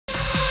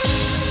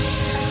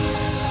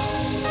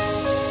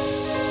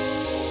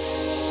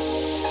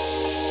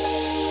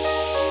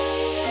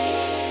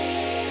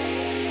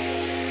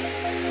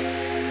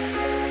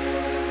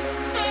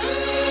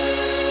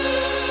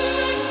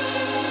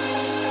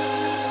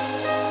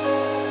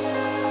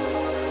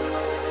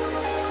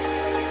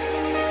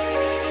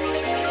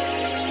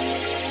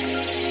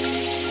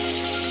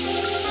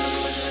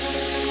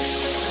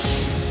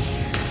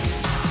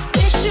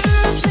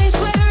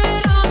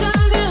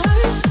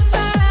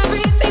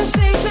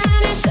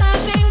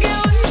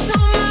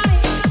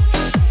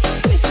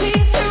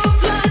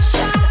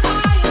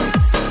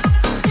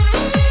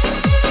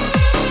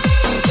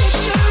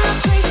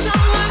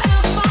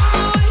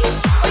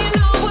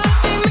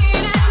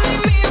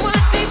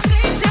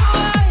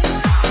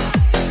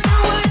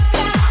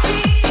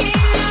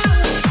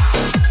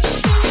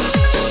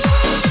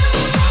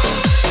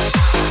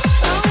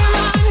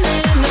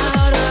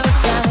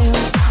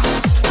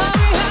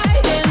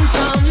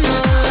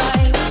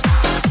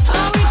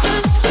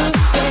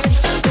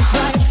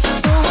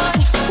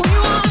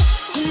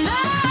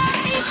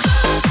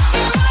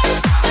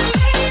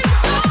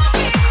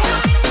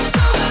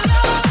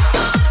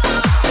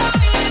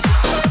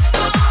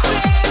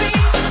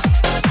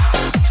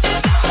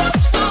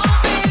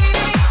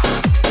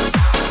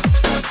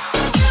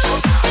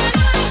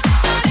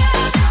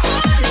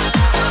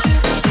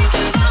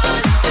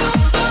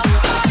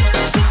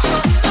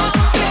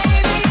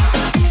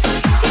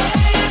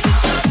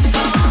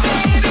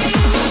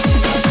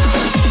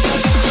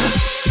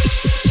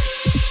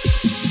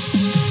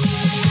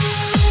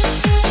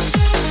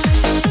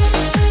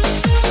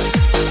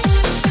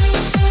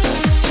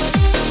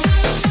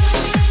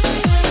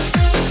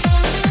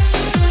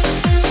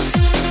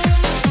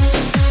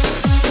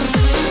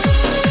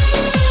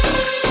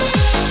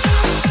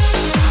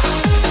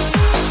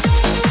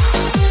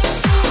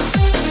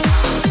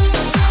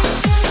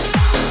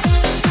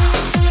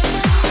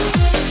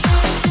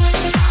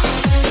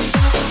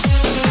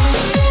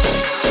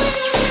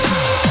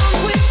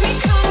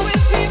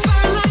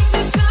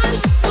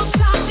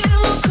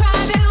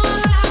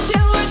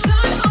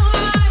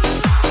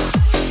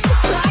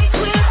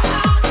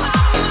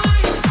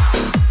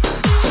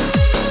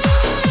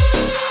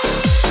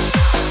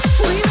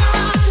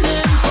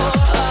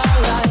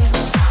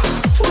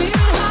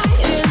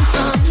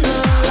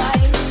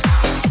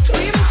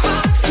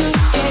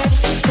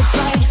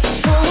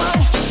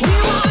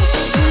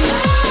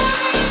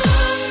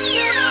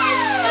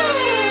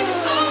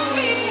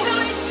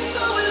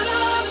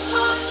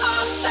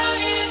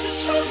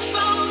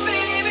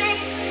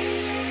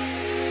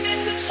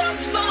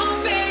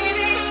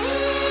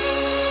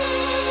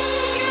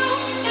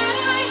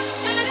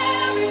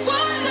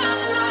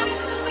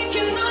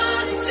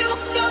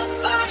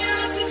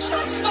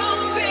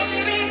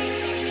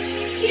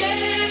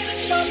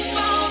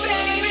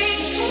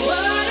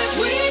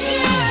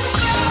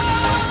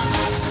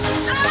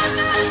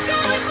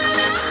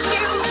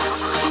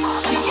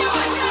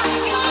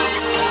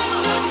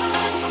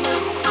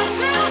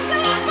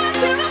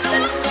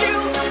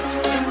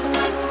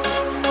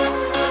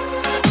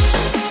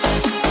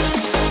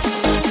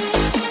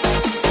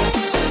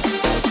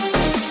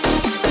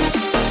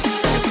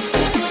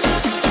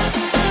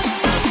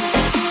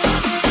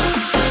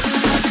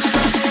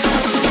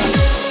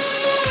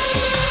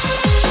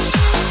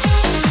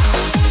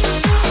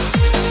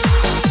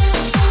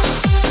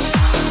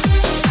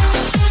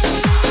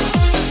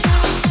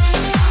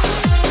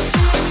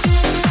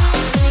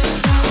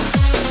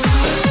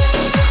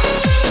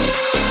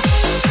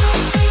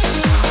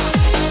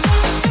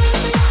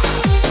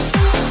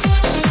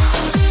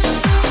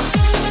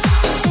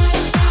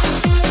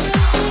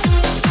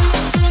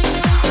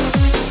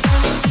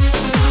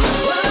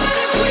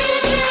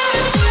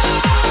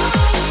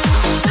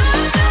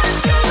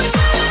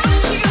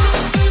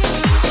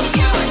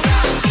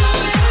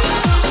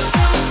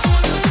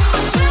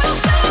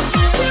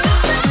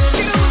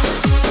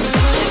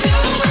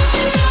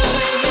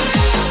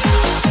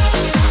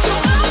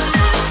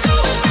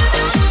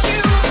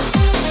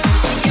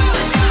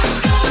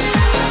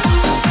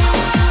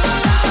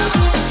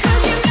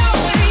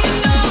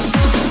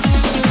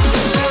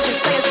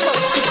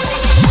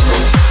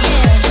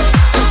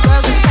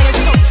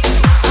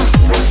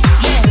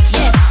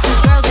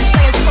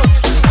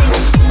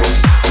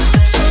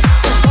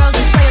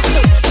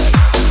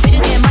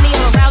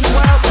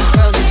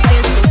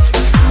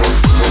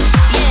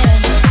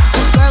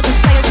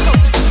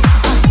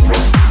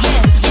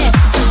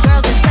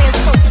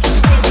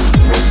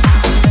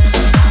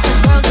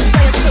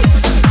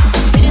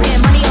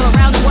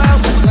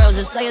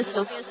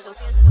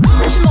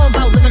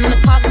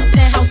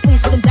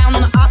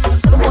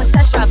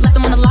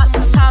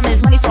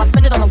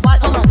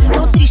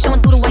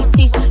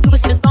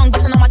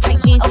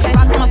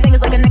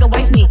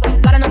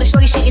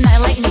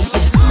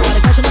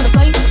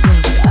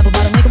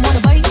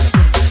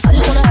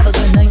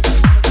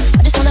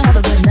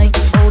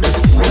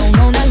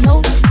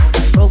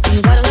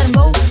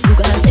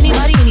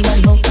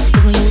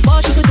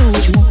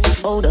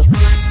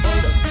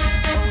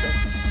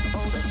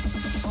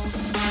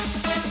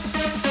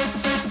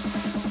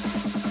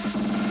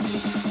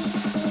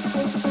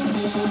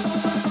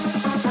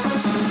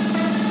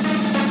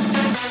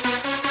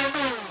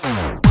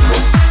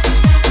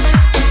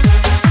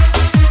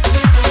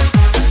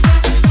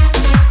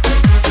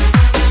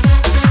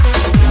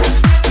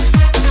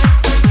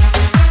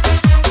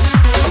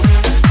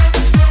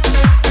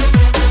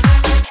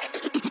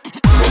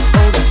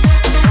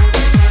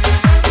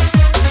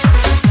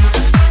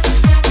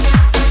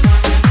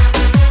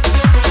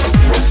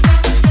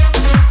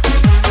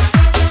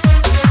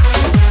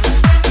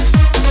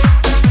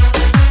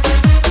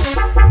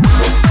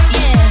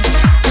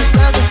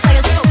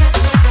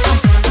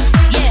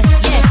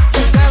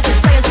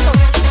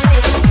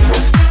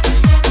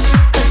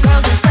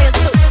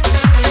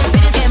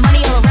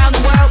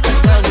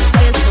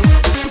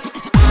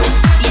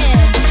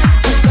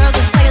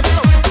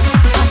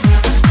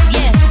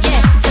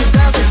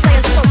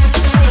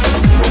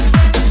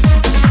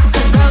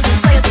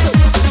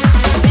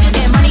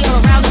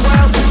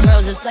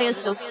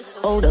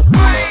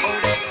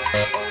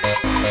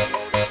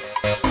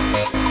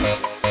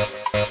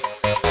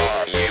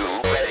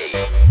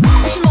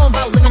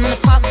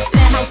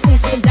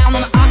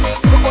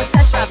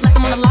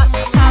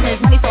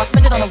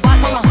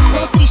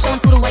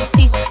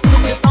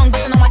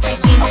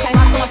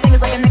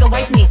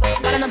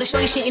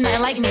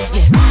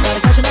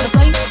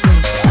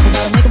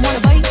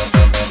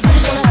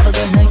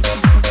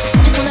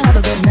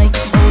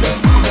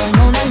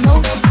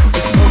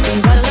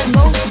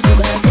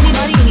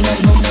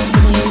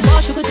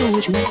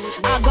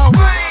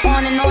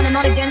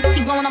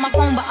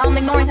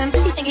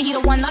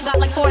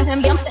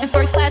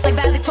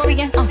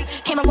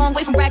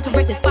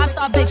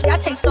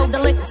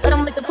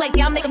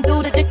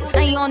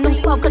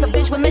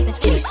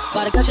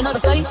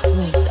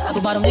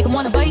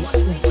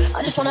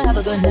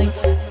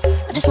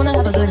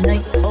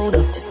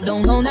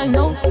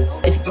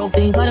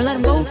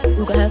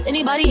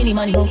Any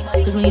money,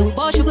 cause when you a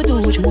boss, you could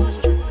do what you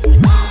want.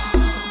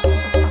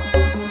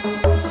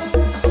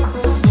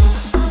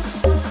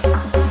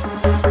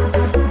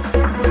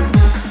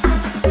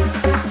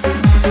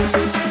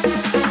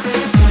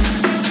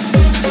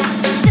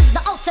 This is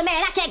the ultimate,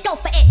 I can't go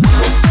for it.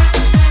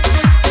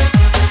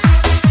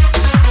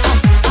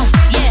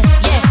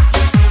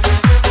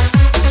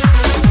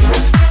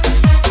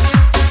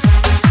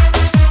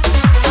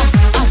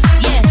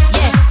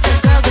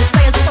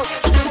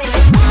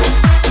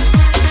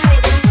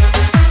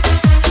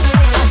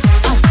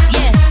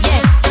 Yeah.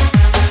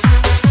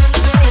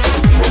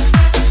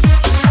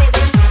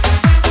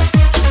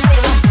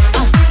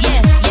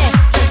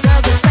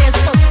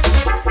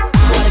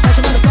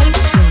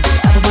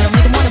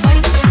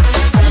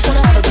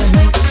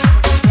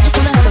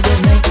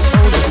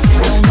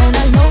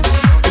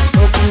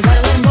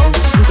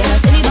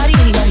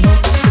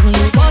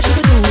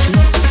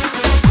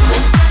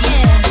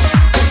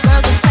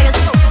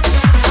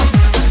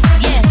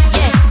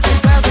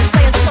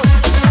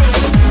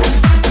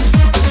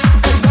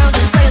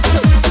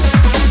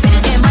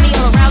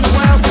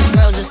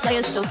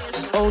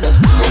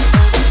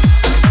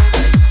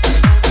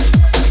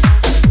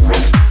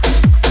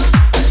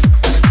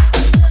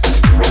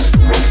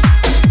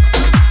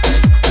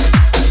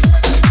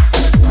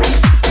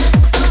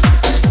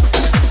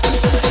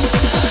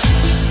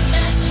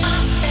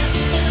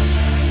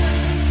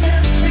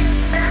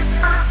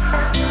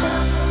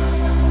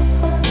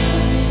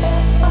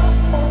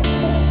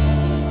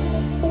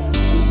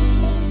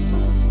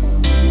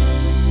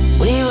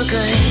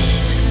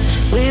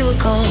 We were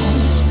gold,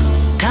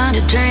 kind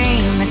of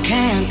dream that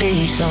can't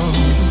be sold.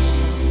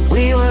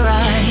 We were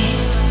right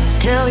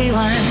till we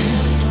weren't.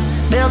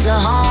 Built a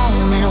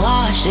home and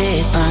watched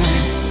it burn.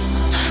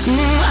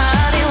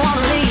 I didn't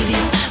wanna leave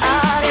you,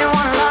 I didn't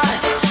wanna lie.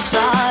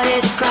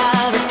 Started to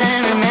cry, but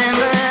then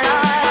remembered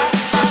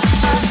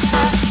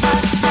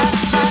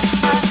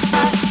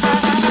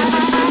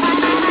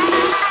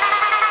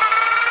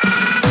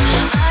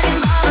I can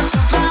buy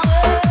myself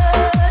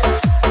flowers,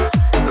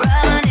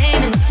 write my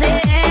name in the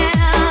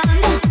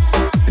sand,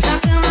 talk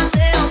to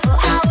myself for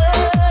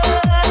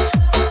hours,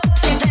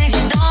 say things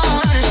you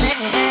don't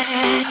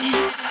understand.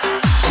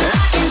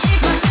 I can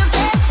take myself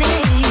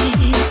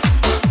dancing,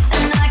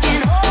 and I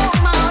can hold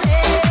my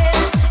head.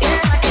 Yeah,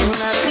 I can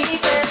love me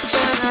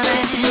better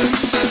than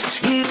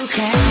you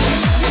can.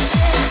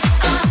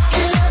 I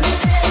can love me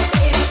better,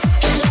 baby.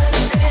 Can love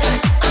me better.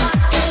 I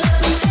can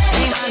love me better.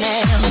 Paint my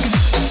nails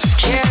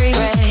cherry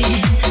red,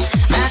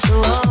 master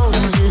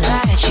roses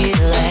that you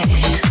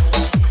left.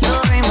 No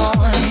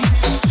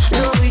remorse,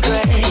 no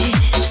regret.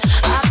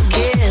 I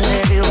forgive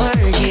every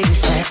word you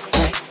said.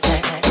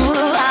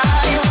 Ooh, I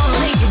didn't wanna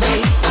leave you,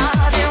 baby.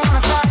 I didn't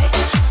wanna fight.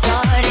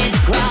 Started to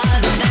cry,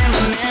 but then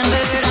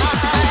remembered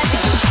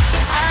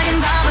I can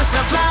buy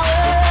myself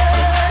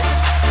flowers,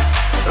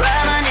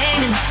 write my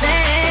name in the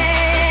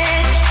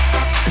sand,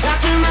 talk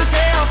to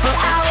myself for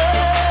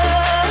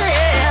hours,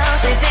 yeah,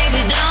 say things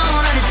you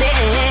don't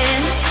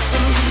understand.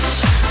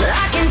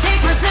 I can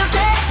take myself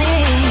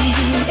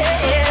dancing,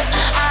 yeah,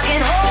 I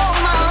can hold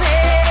my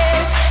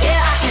head, yeah,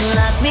 I can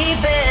love me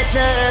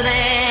better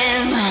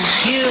than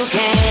you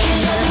can.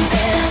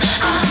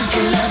 I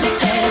can love me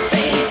better,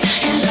 baby.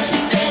 Can love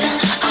me better.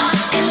 I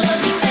can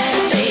love me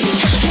better, baby.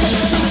 Can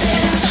love me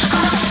better.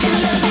 I can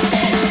love me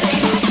better,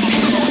 baby.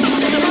 Can love me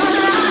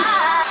better.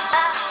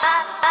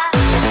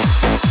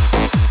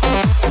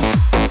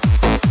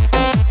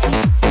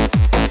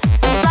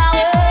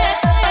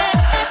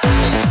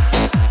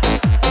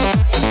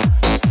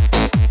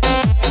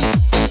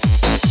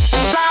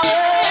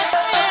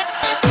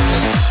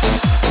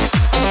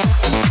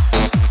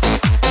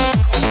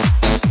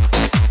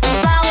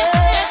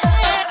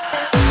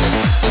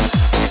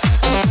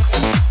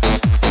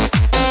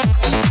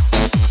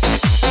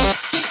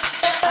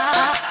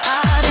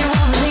 I didn't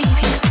wanna leave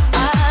you,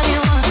 I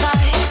didn't wanna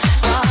fight.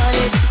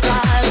 Started to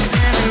cry, but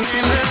then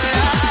remembered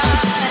I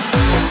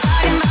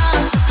can buy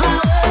myself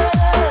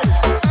flowers,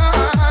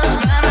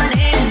 write my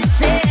name in the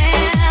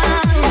sand,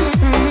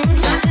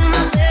 talk to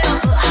myself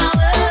for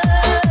hours,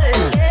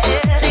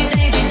 yeah, say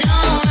things you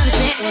don't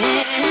understand.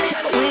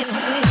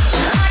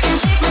 I can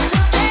take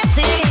myself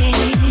dancing,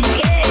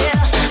 yeah,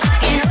 I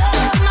can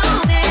hold my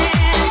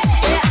hand,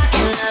 yeah, I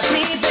can love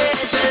me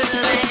better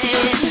than,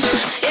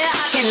 yeah,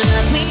 I can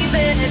love me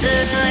better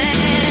than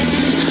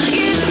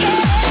you can.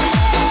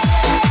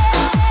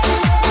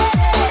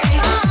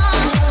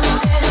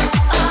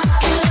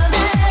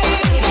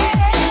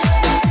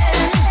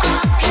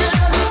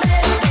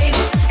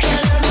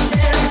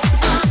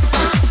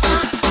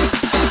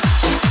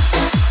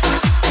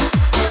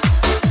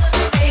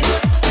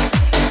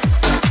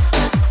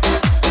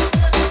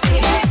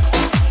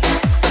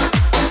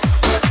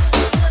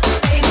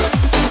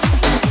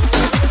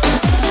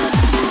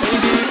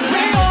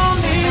 We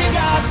only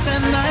got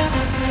tonight,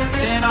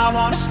 then I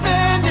wanna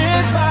spend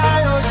it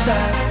by your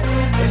side.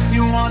 If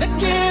you wanna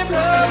give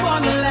her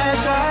one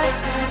last try,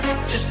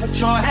 just put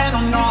your hand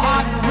on your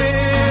heart and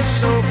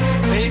whistle.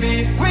 Baby,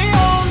 if we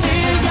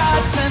only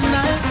got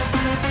tonight,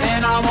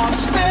 then I wanna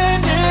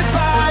spend it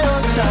by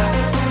your side.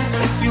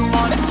 If you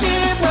wanna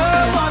give her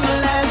one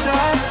last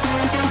try,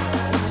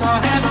 put your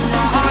hand on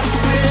your heart and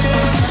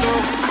whistle,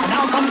 and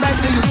I'll come back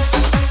to you.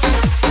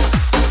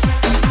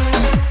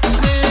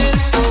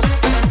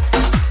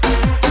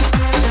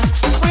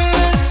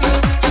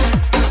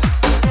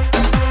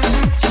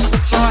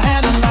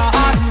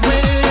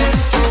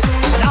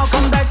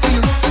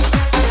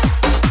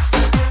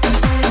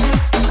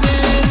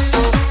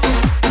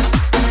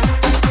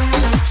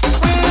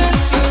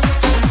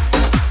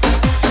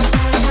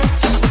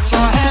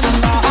 Your hand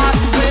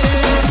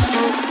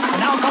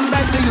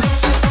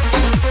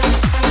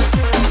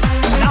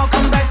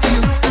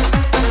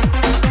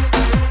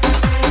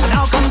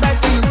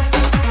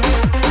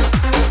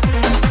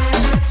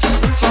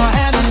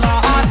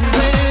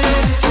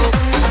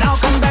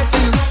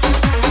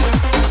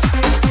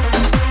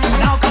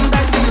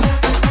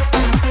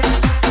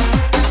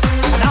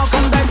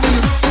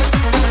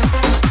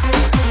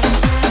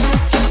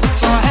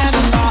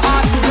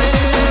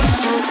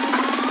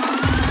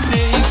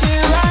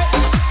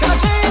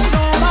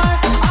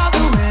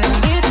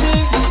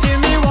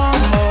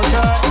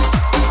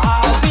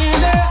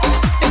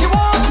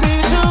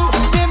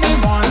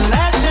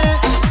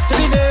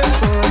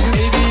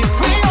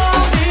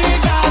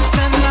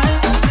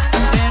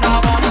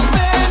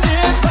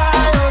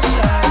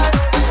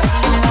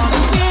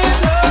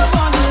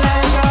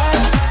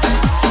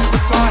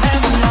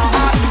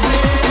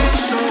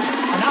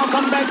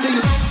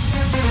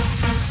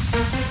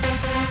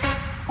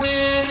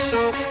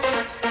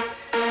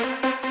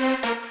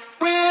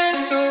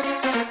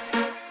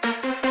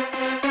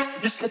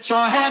Just put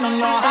your hand on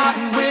your heart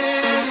and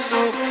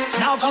whistle.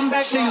 Now come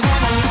back to you.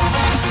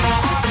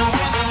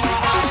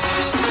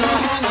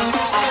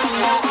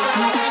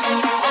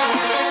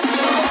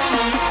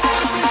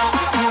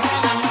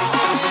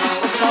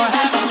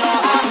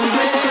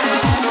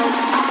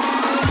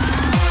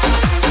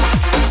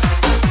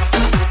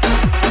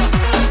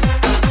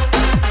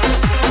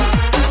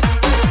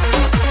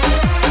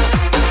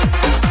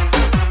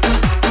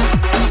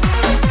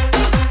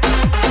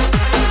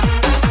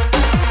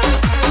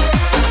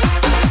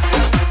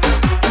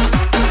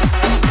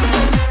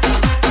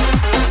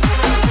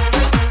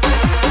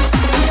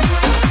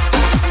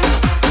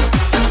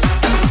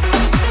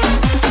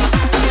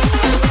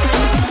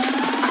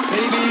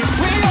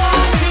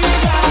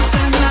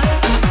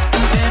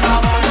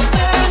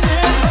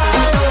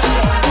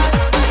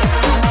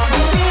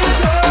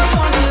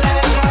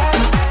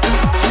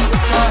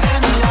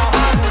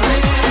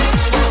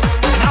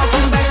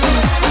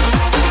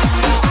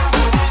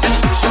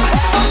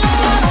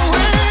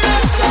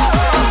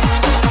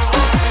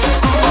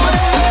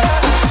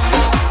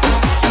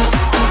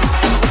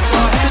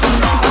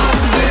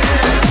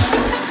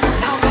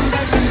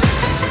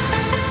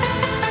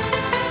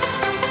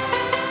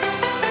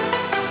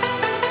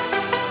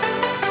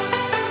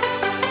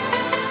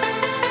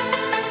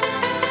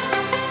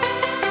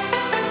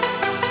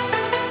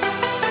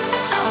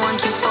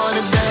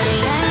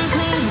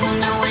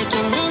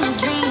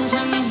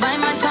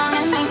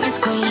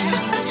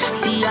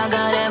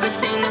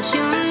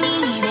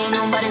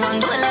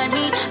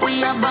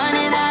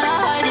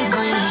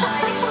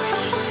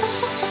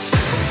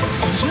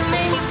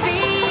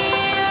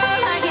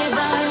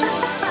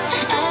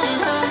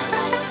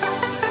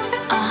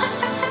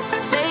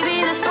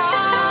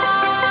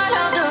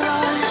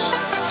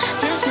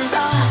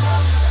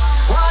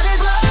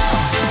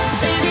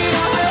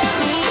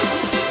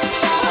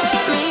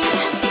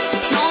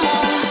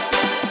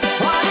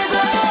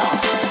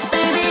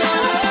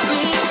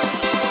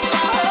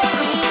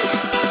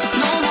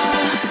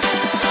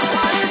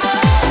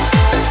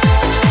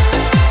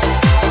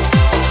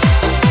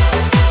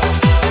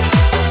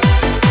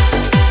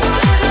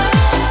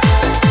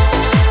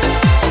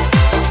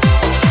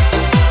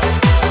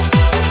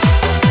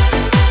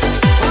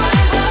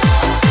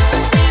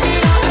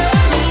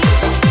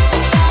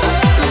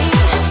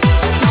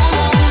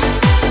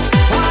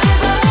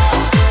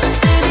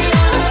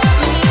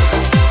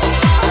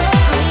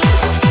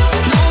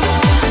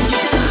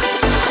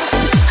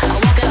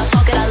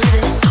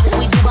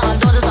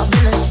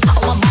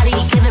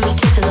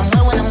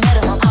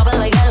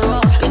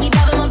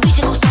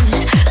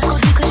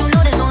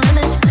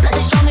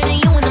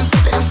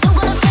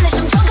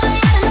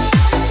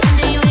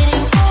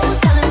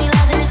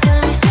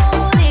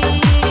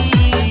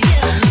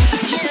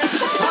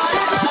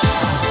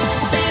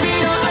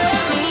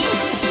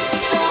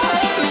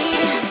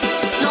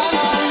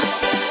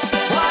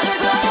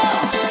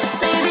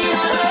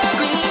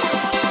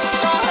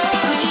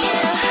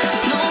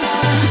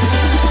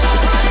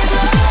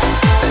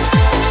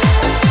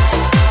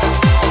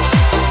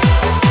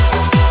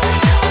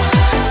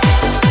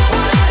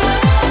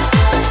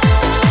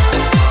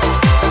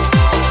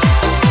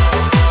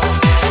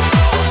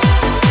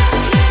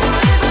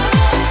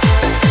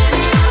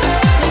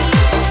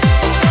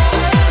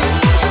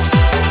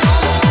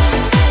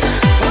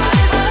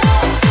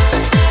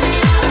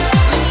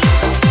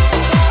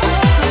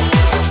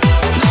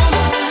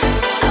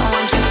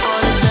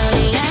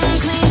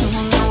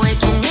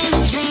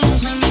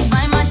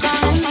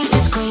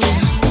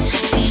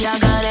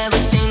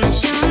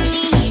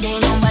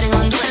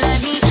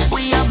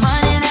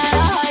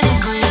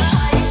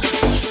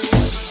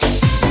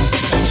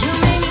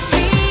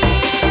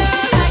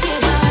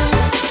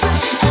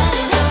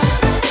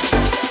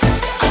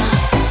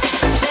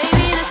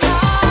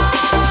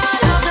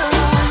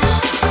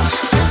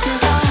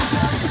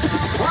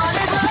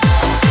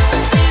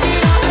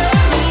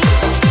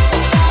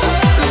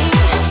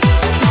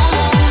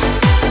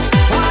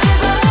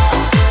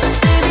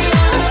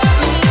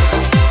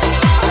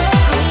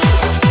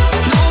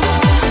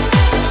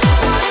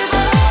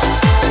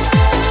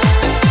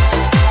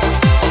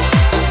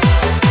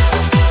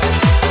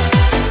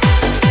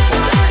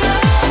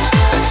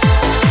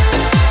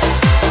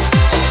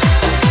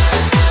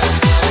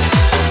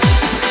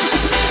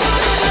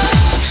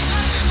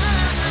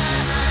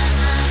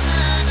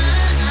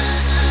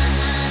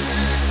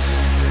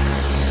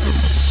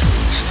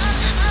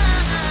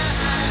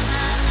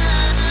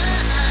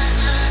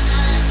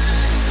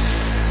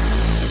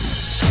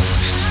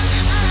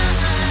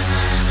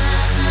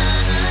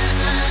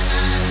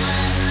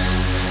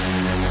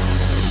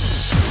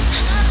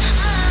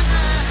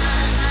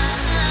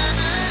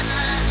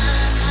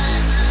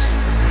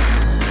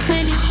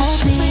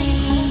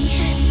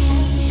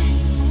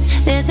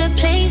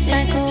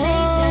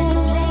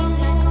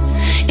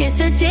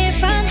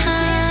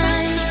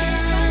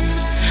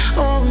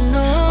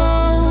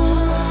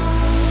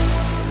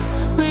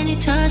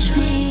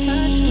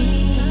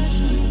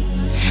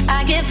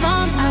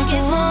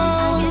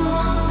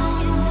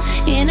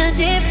 in a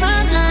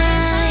different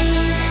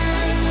light.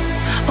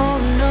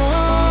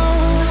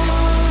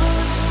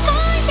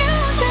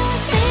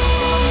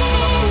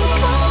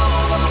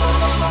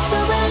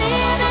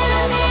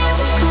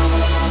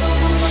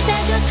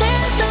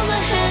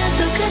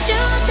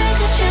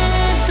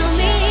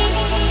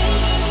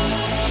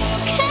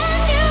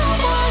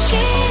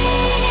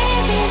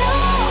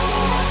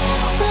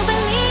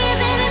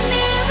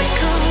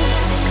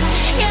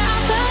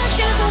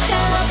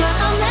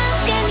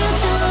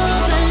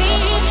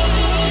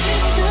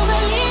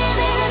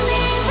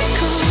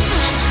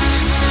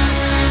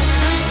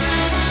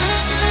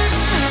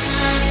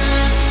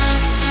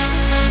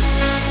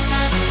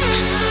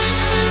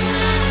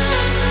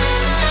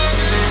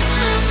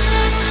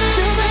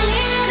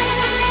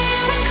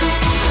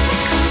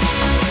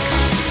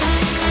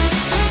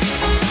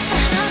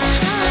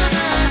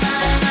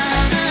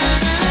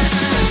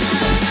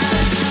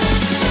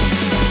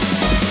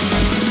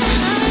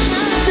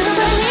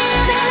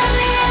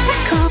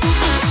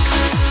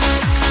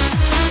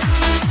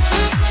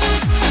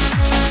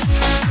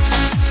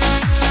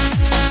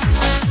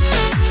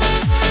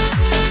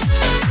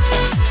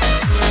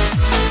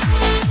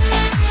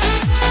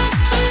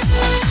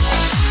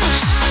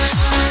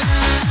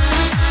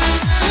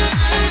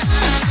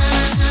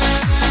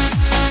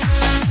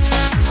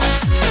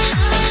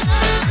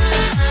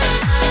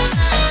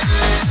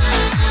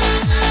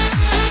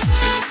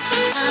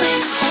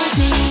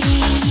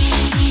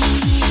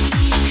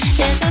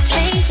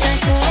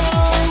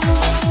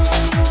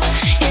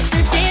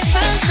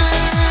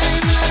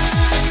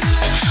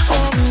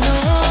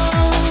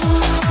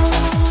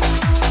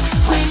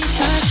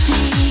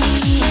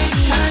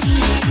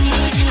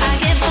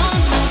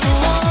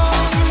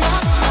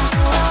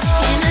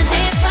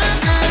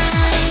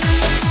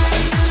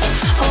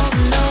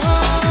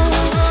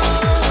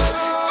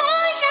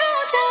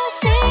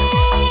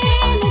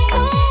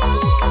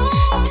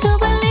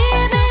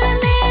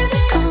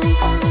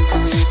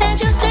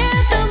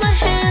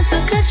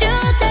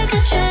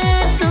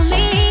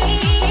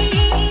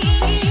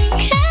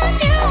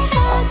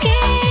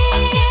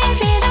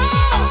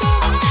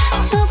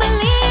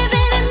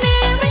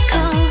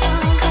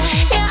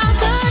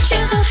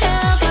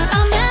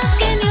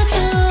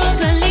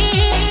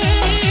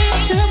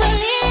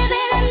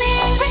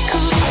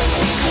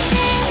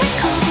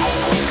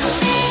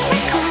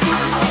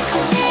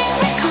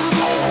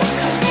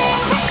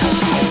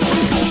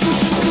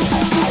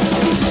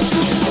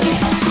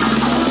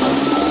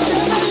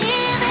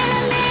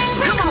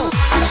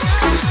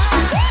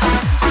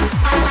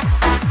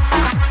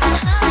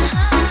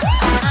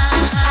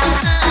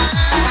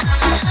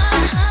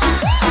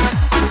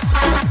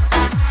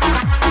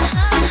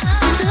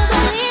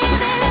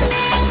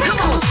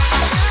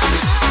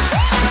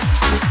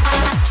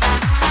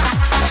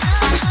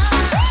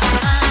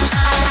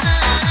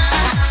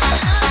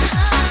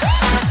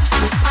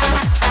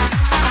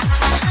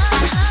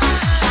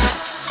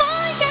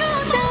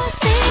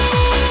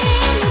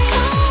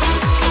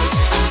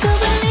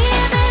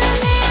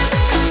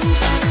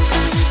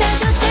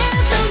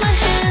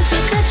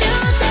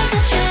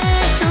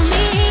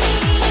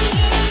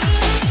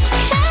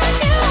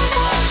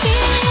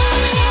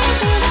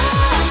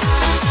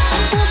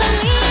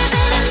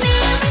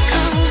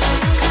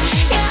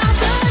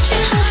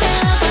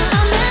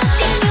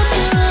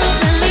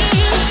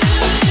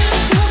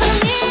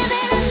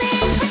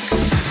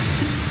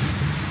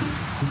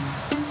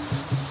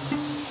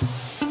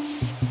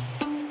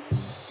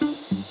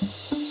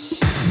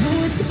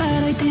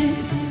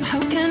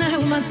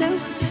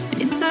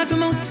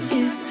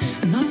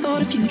 I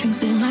thought a few drinks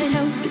they might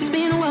help. It's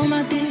been a while,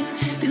 my dear,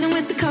 dealing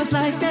with the cards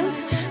life dealt.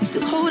 I'm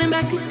still holding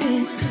back these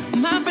tears, but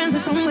my friends are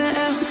somewhere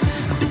else.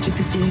 I pictured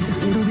this year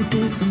a little bit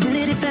different when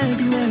it hit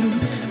February.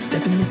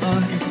 Stepping the bar,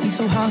 it hit me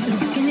so hard.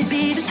 How can it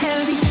be this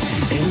heavy?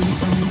 Every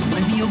song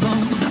reminds me you're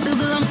gone. I feel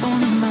the lump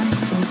on my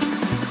throat,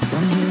 'cause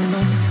I'm here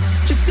alone,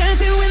 just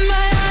dancing with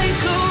my eyes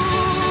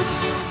closed.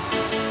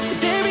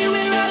 'Cause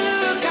everywhere I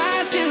look,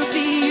 I still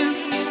see you.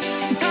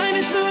 And time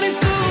is moving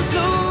so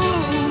slow.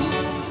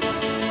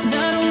 And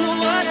I don't know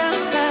what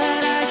else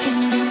that I can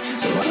do,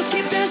 so I'll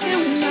keep dancing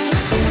with my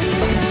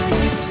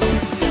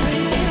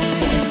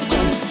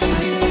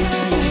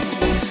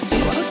so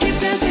I'll keep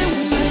dancing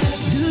with my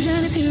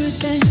illusion is here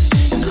again.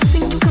 And I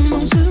think you'll come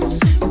home soon.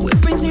 Oh, it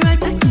brings me right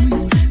back in.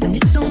 And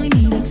it's only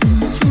me that's in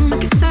this room. I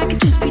guess I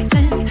could just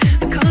pretend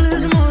the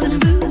colors are more than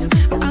blue,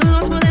 but I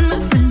lost more than my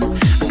friend.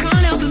 I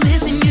can't help but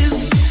missing you.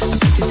 I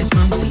pictured this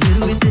month a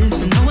little bit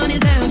different. No one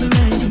is ever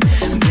ready.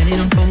 And when it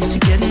unfolds, you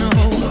get in a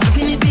hole. How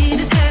can it be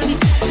this heavy?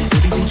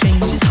 Everything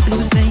changes, nothing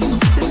the same,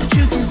 except the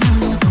truth is now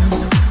you're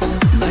gone.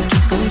 Life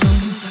just goes on.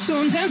 So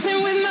I'm dancing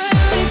with my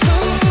eyes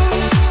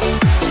closed.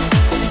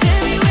 'Cause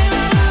everywhere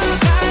I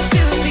look, I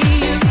still see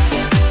you.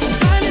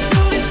 Time is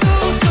moving so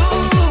slow.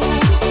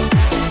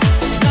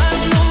 And I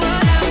don't know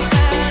what else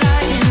that I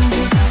can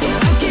do, so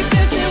I'll keep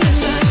dancing with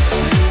my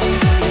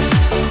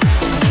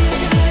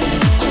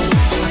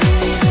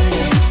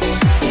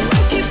so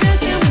I'll keep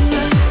dancing with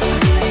my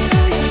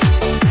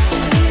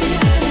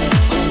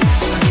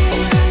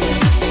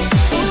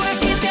oh, I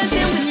keep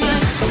dancing with my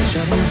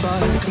shutting the bar,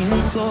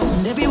 cleaning the floor,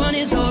 and everyone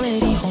is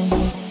already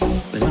home,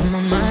 but I'm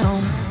on my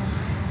own,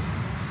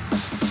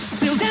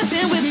 still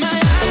dancing with my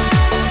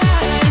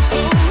eyes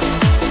closed.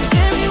 'Cause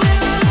everywhere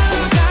I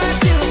look, I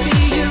still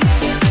see you.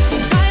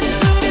 Time is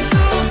moving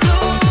so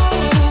slow.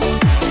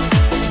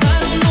 I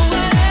don't know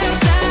what else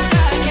that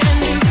I can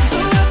do, so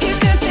I'll keep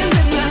dancing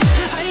with my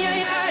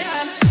eyes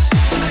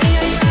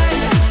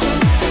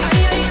closed.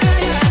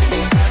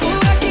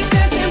 Oh, I keep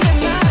dancing with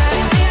my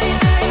eyes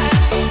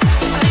closed.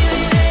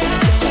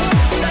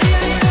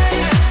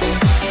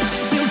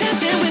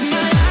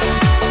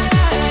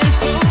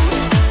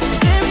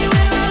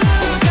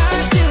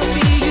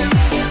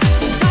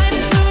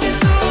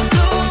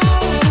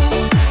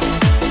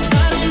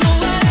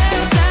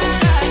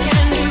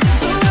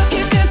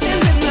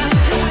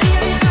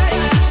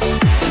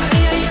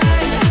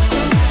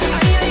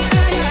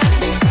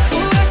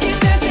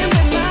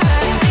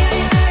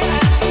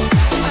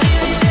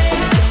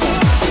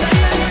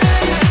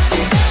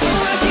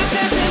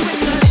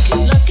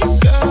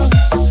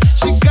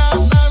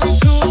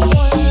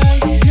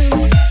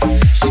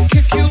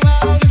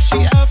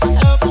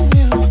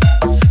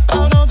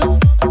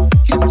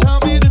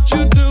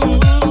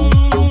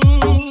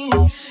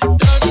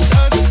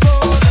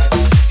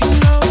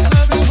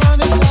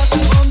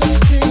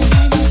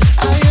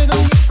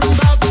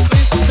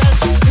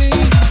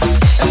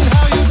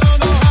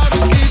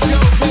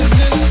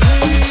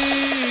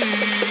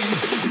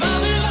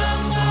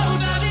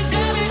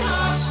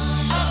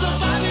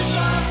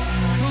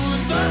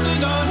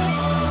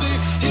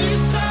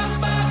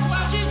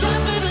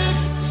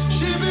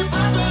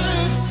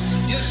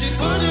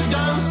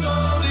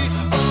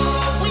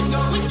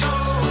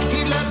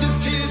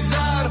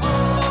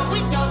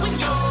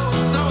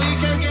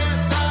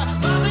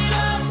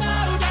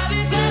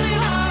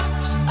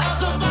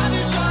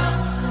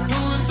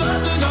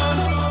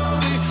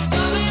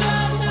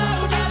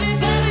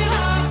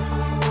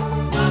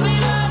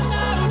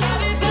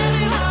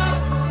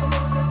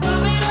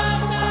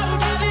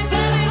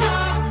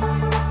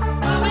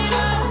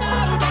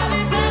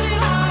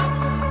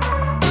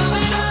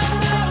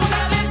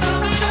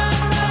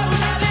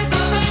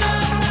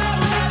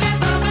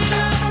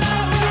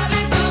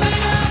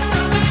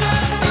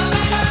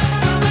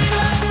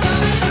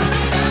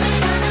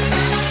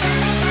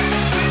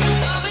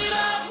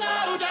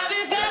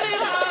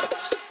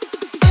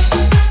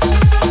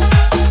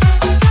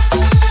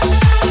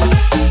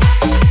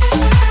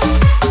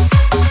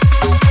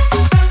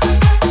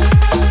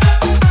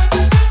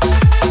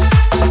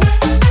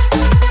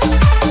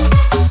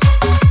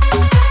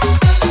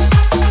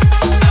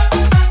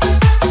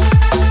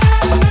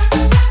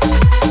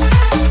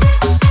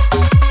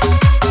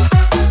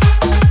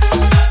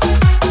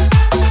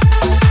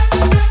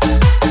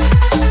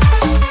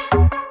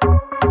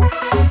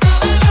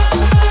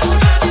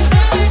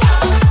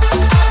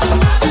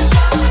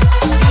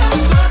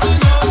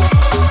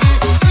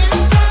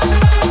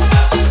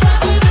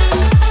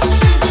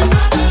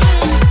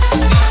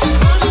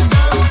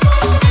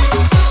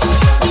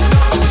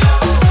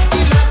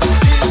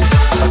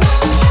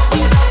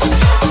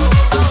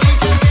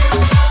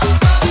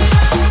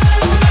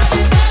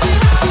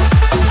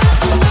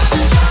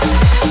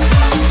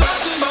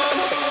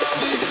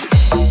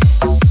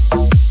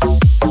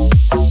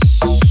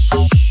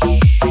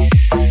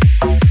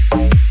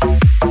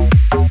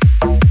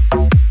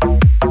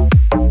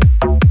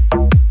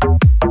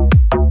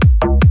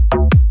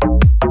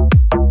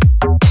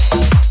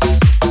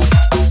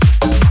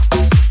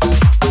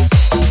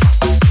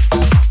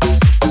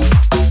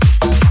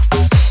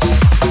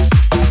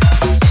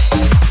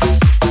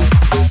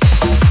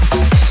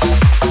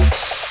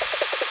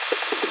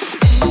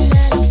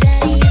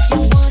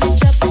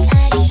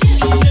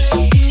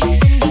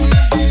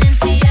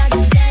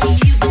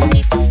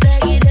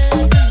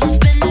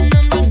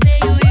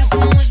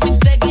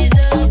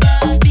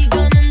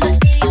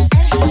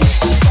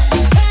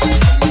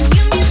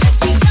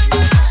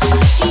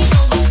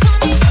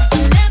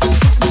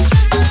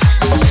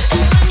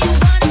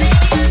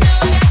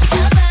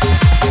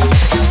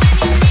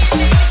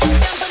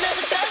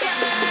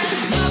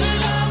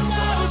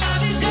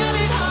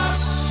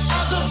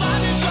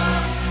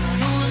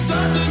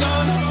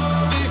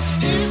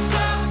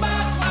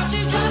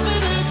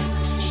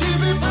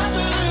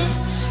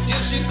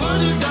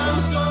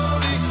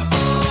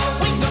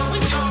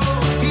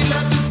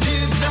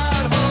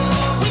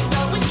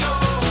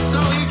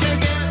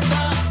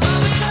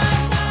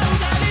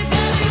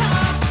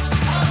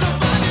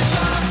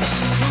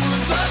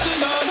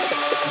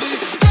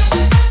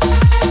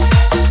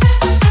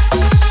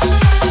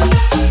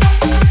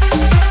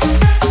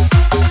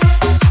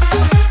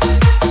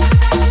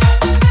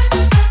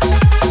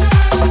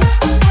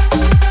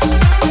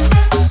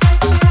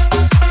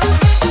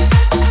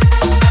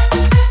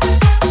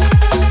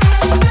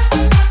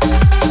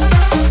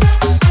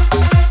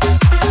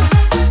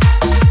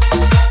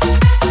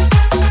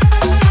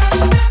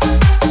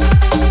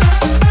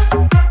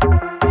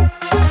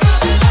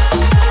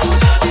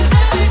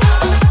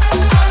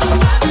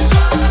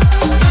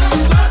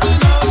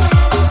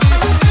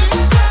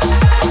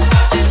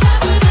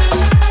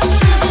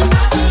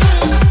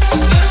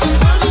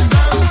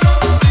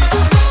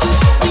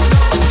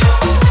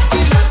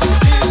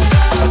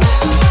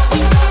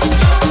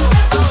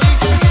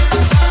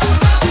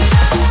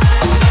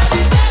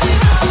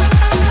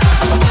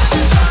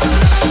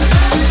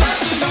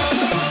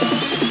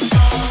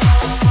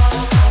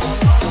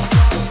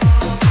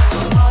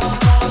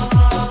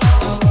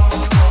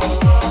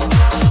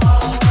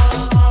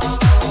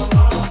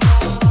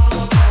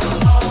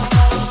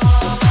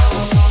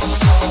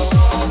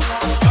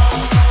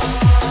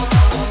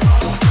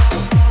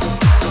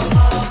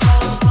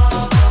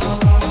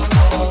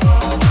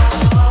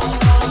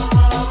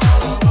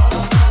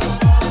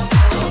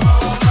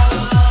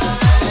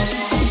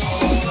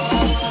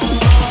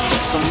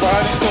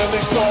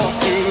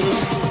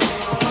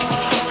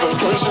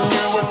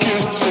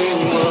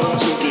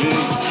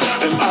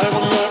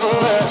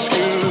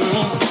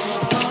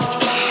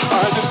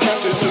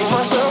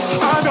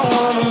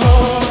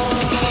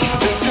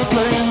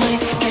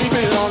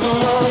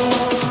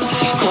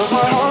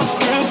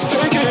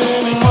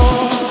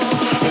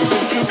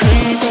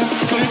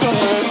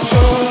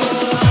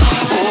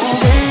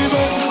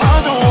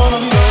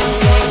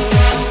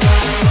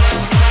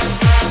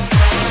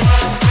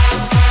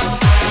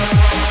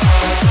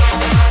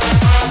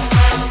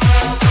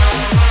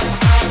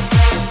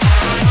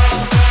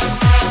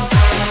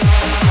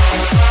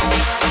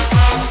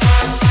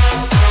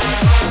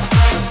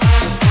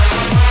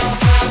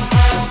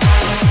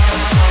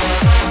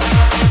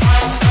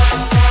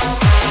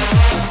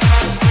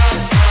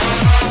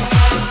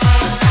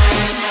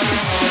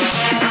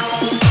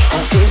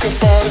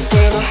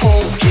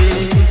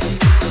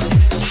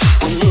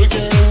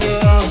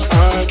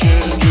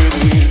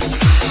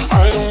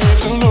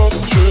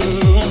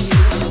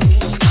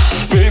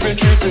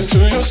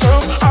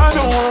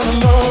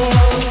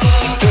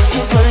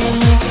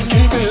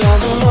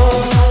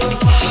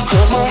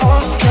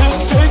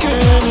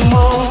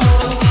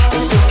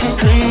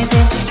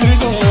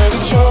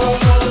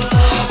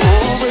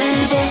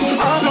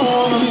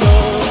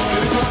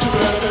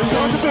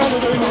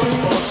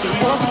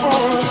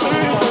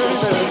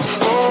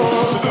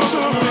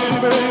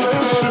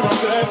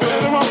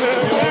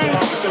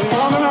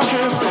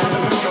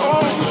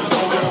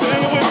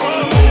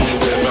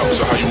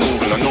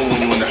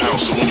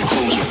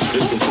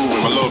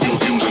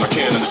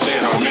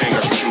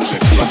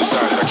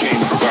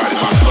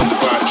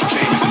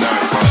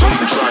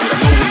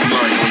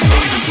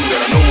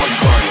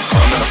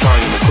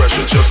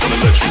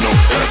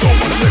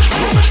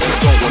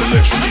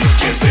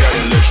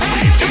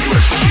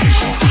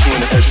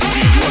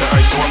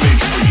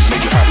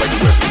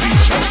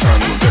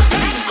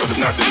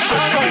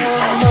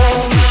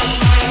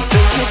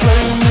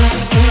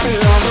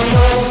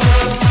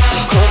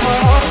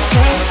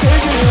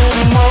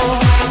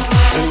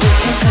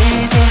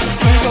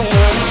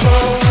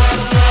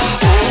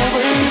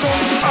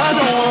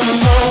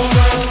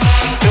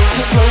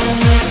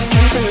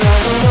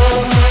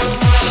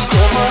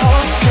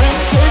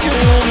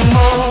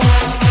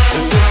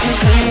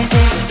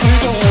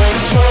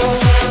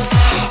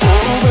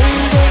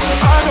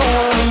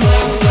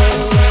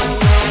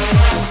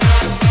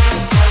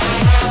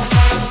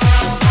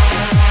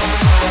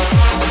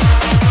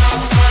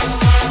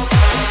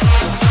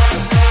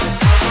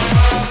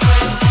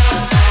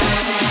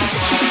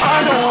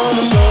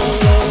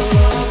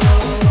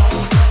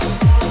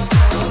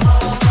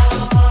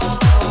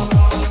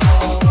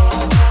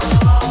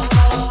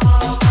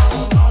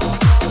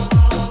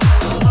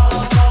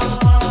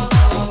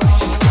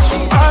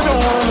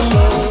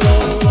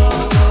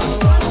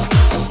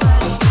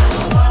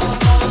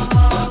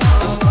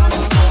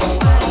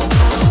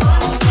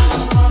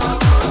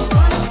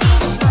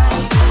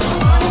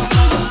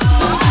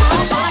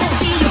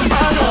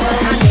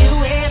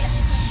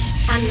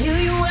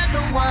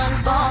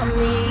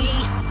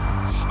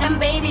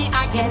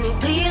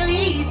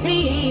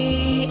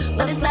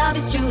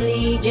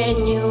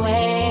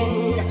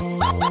 genuine.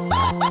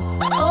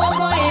 Oh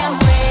boy, I'm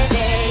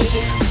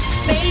ready.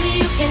 Baby,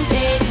 you can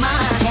take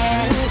my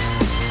hand,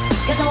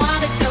 'cause no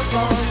other girls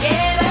won't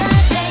get a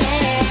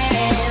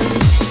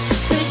chance.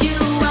 'Cause you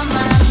are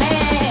my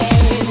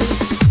man.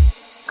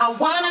 I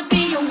wanna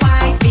be your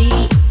wifey,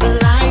 for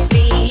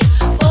lifey.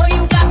 Oh,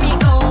 you got me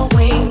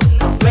going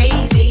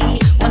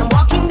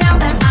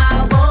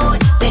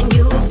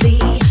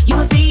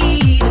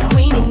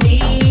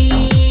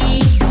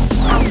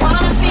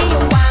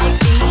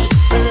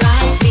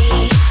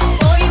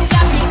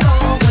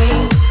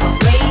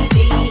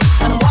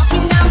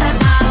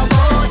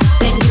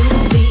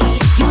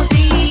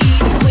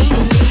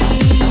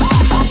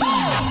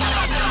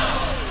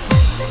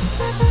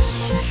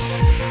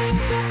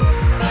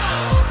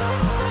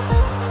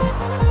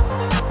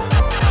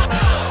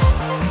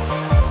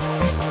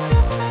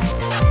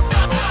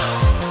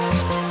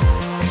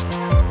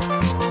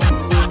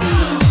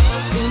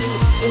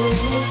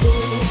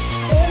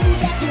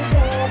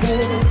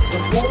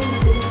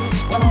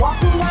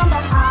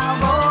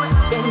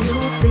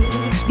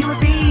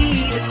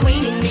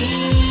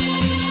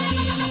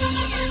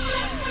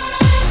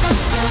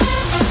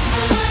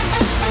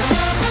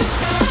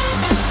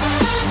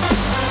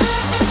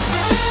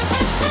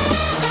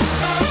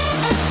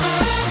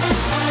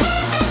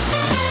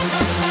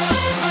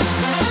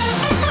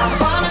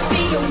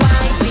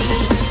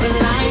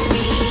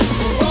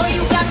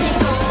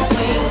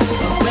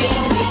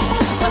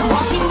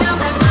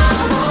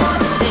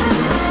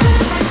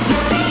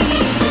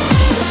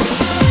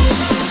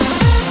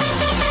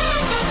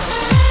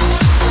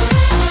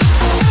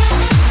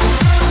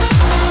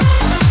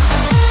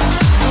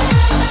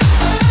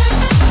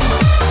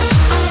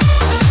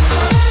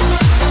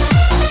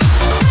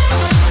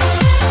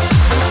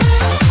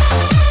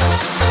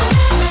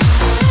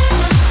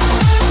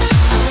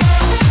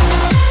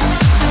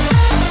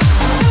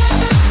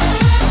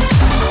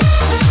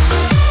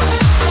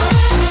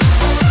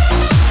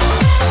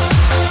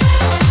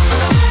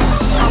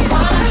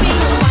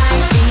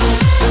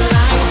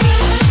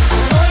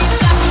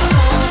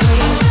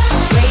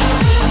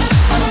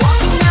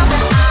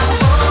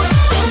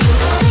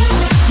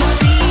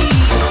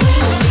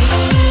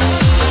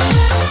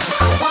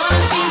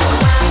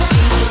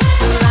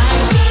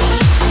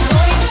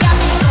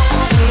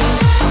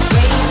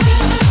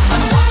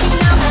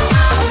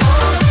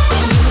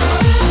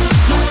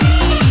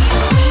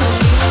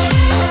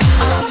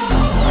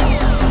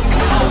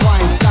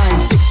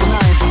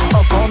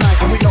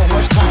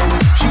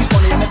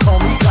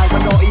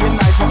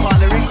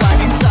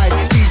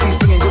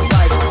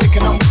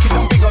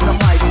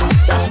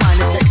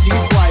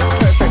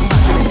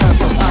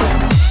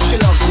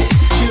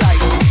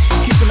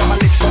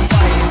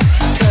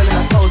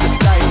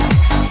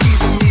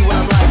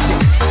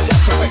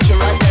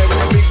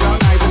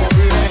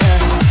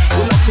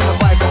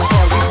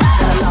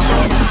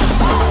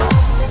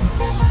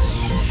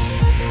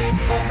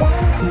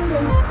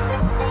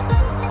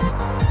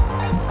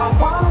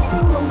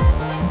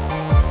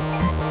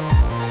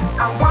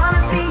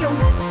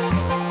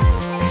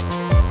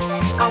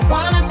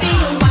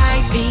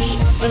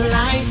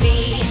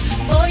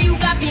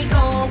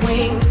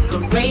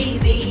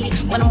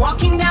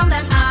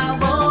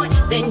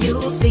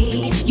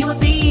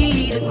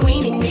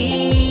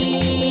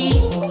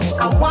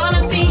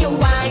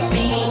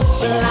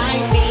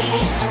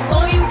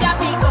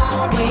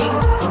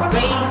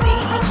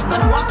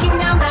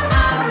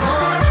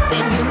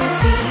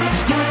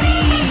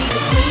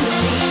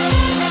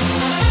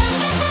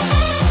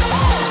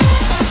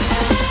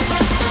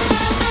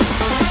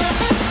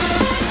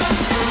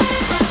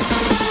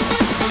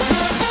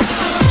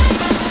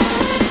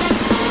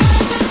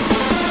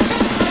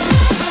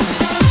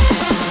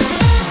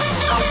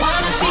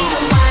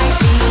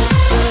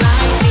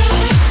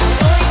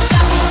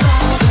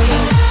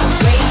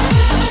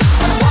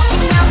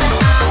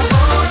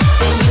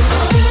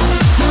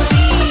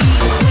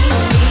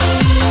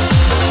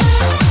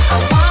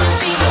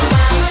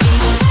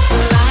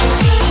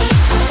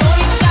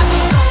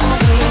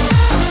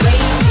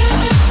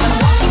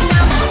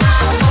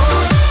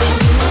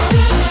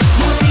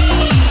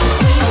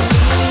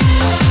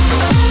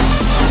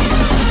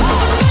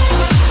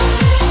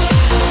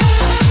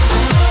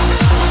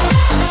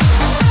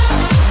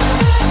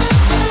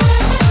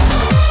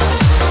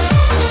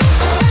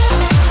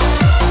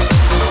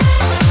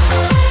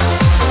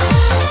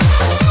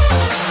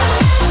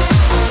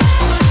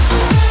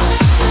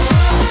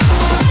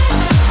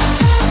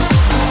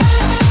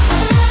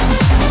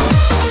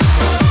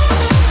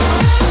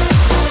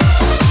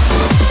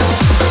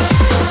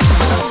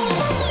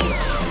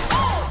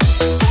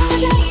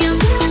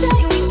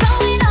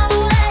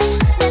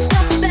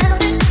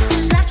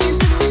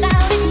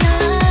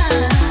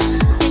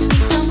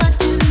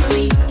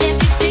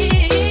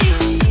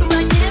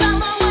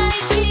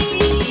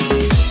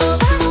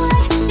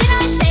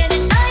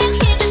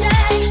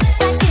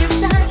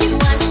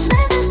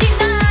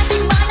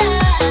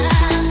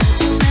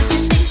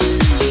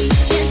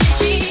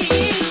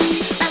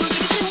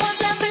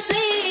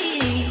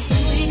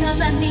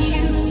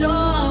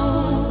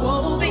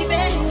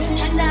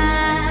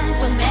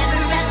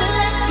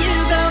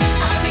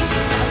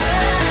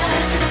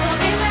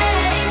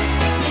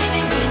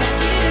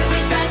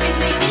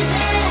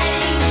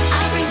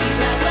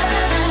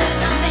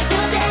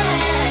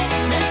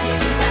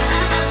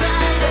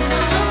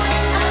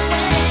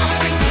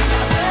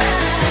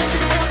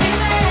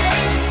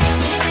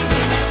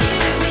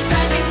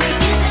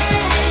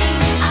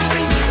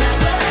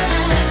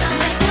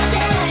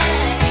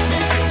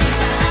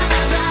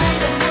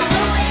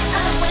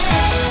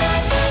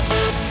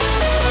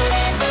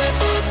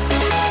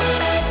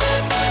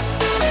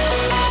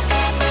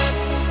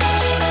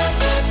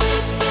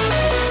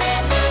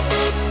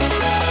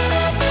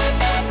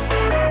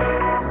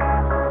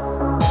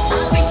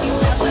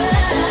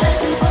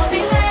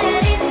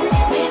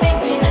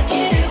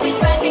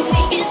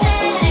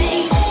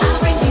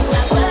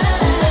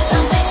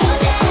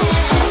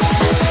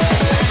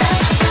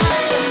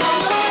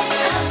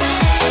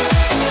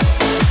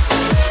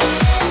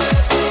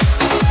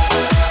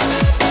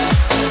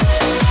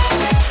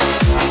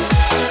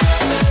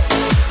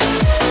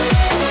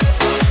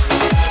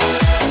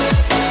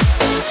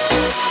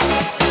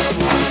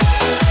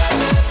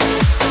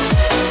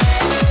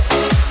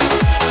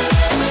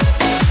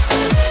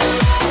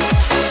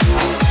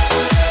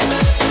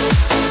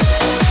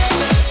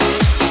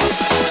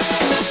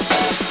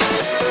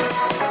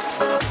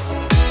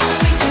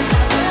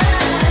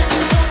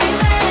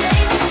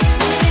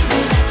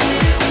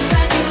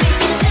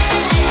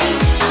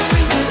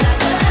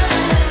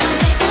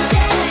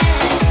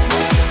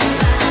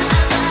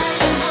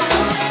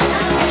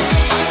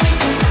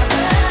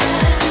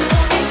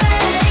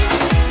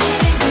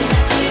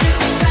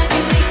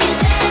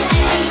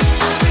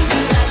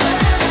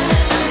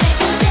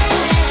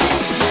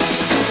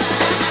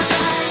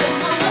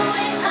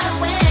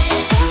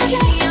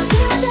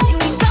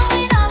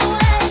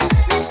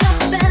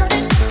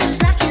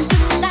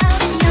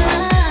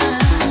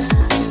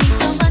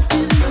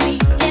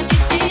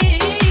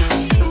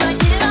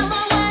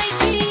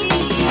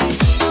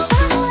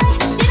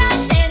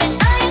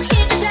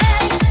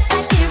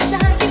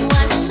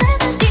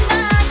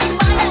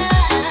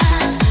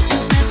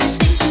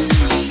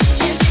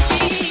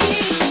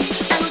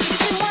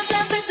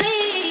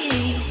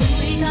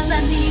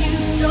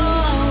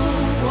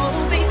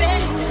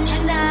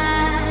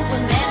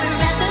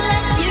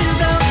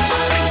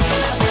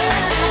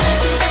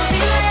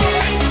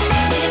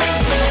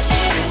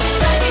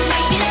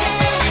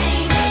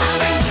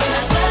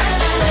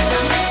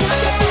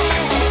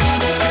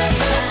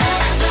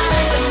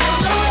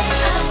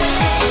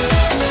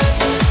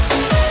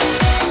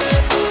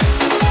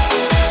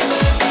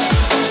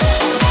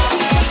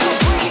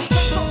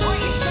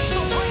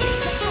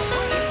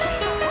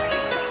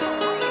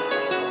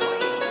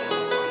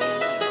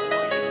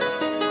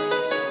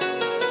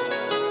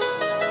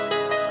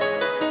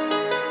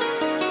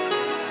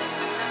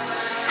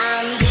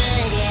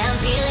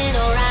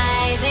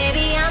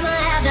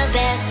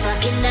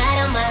fucking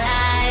night of my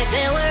life,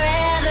 and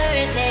wherever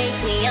it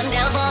takes me, I'm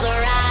down for the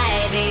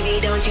ride. Baby,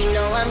 don't you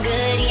know I'm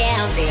good?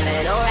 Yeah, I'm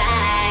feeling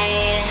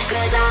alright.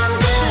 'Cause I'm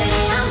good,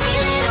 yeah, I'm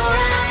feeling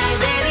alright.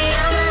 Baby,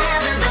 I'ma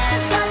have the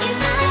best fucking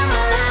night of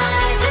my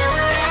life, and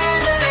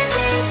wherever it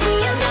takes me,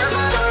 I'm down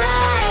for the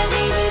ride.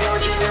 Baby,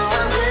 don't you know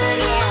I'm good?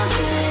 Yeah, I'm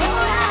feeling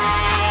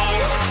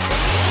alright.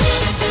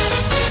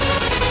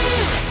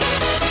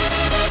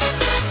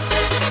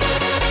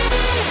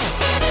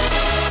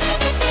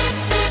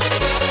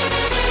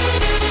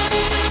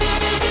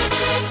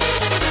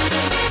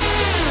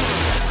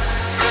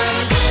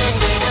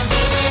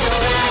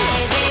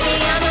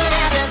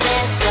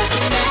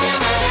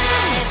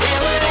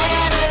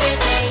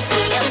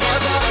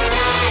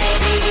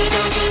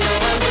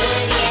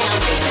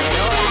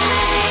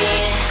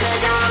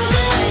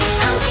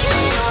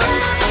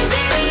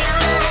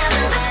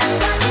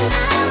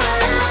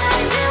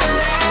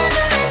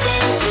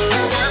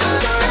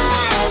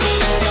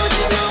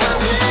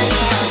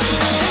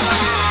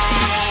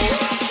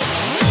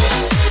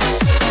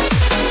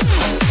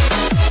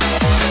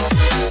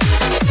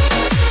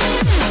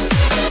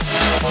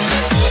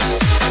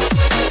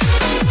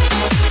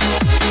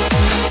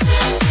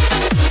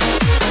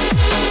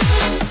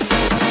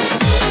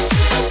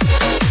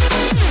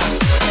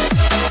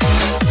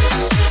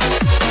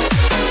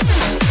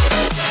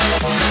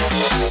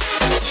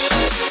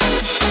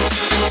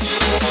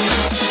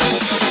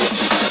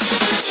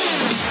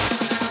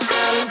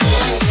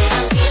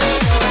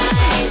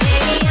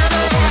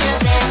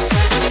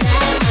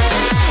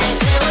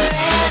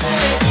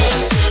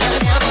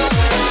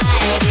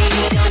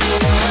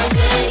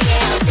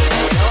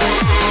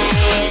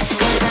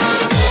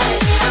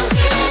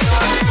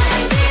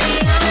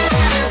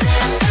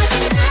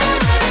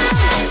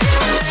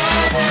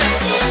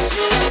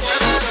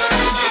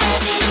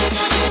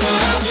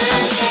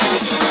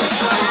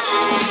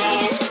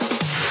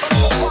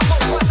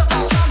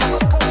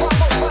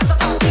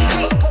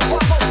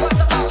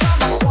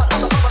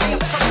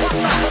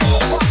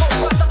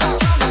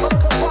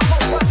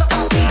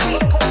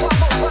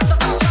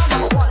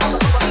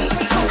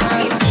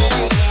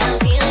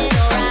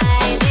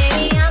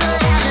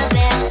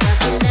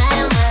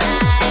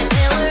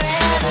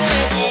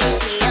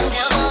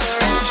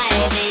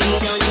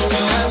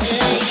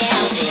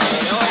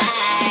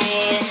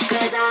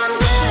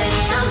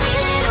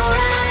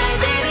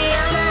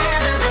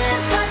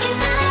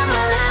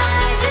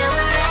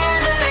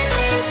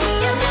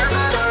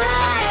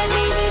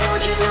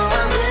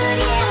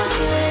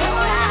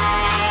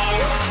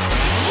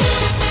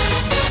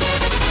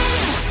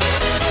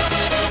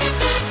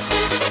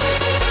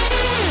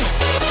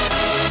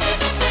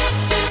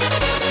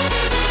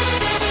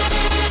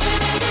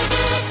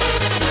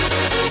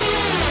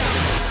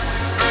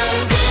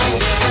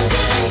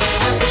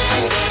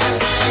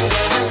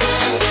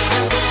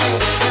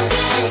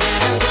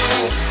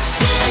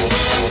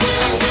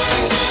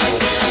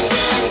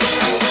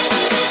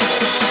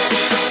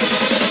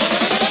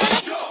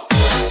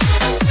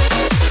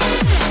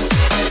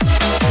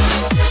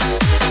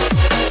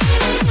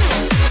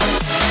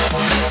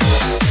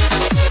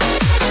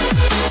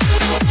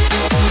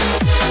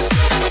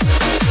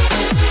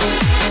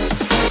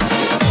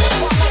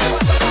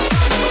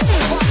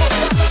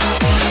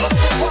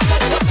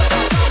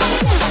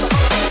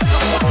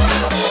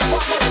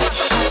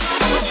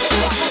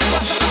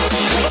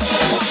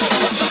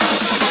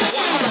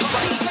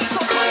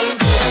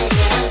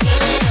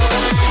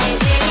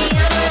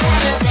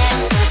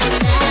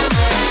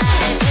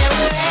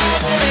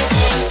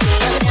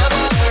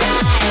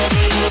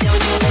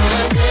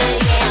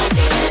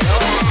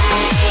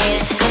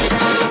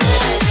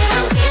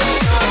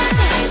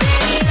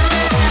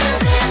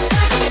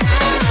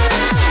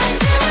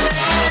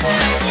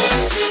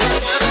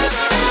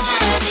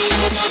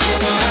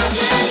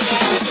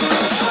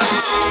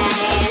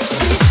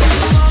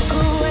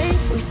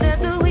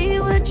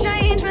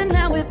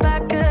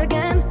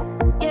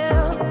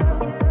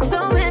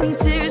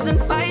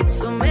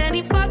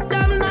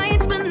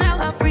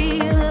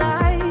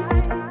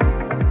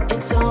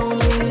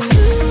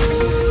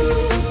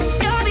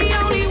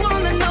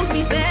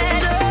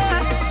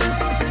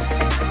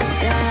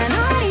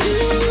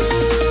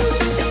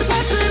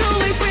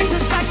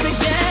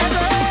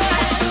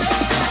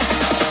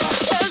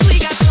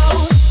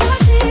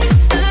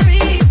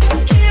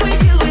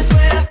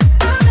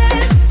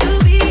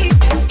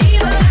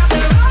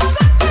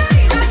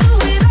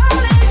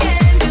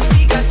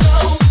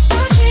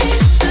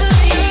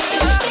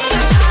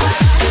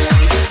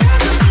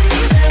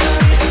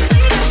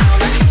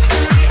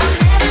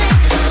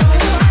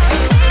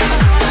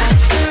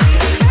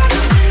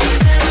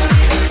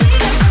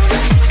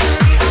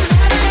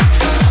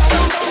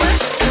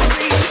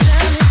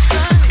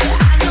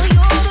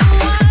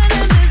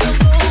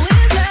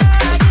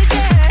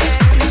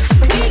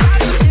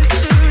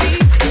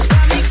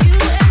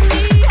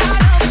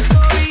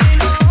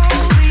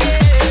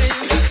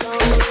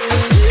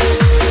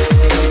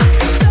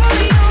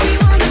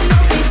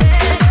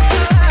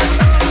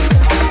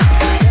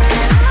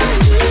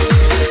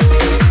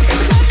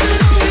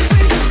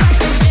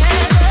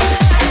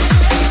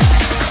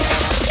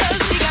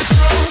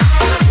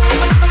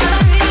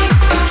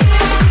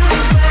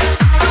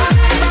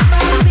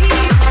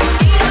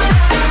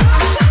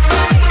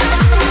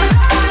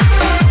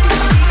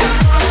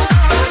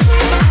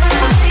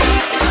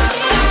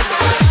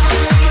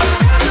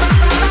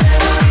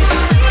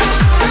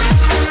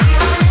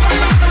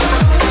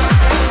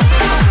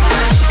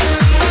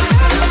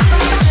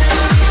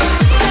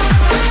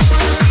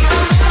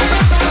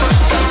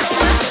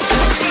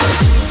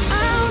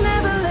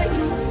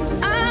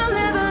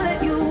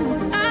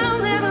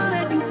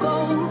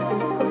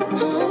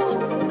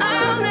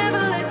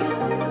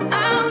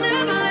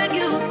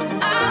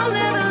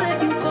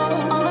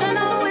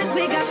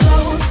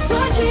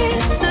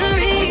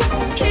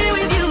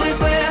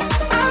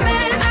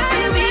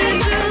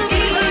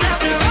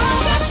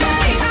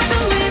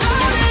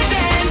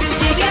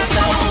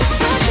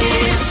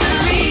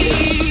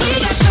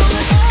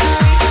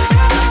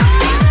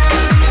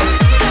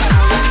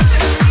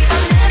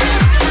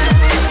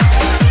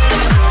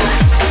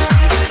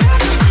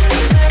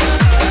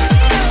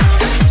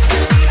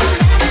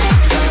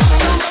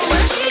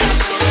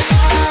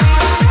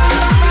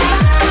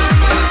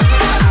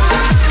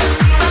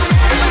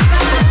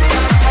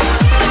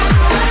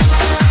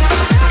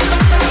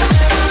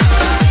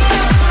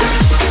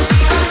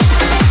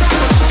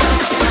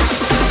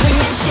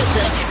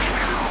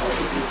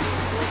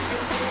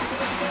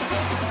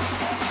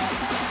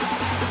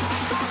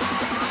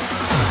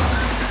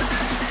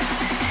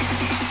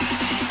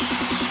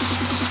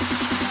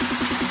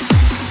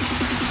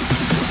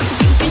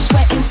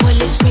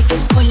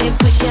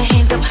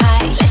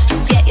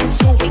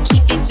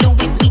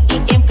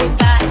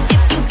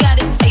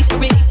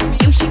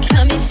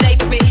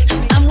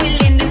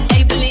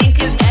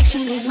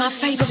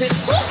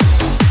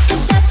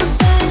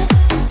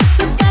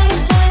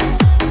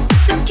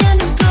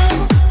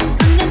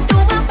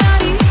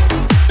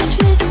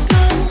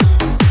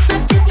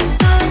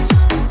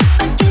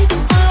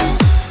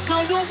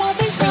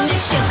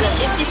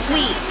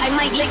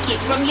 might lick it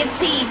from your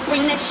teeth.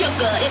 Bring that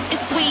sugar if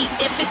it's sweet,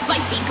 if it's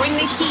spicy. Bring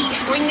the heat,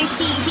 bring the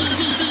heat.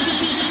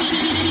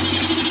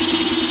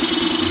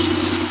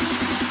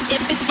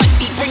 If it's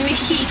spicy, bring the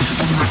heat.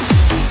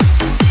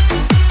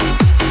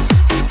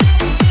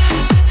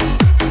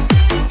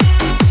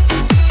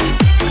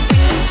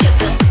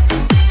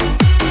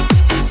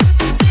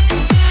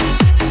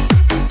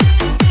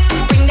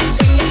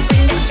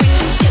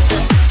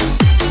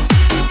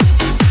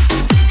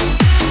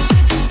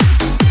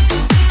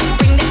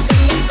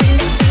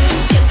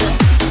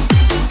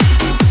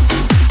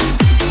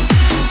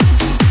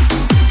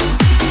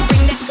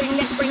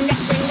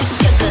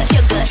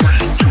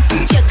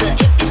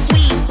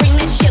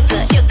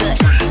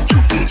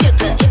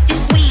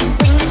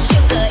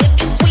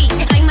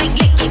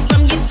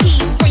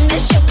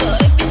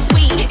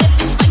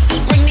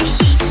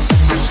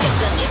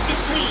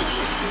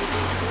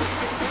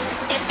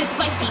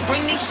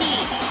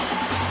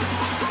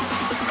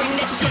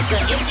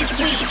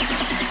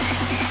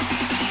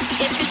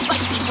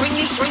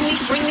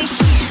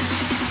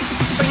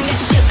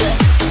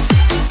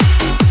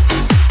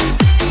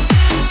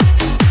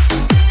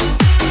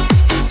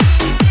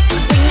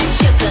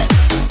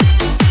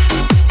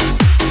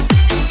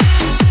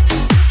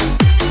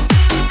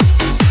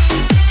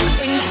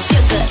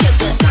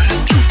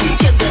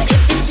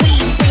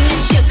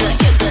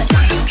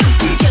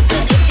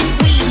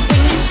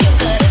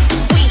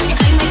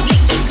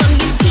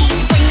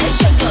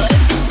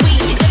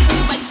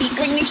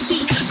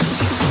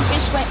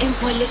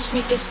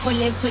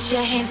 Put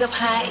your hands up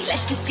high,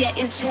 let's just get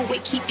into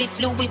it. Keep it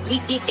fluid, we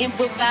can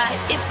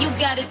improvise. If you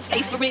got a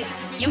taste for it,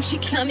 you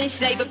should come and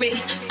savor it.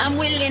 I'm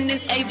willing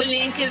and able,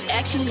 cause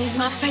action is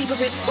my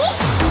favorite.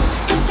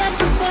 Just at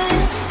the fun,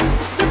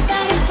 you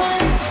got it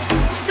one.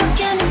 The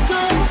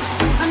chemicals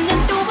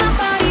running through my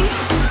body.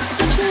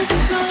 This feels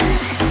good,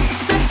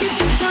 not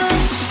typical.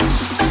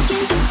 I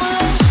give you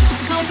one,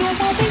 call you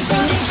won't be so.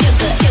 Bring the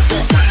sugar,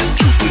 sugar,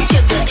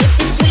 sugar. If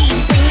it's sweet,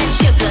 bring the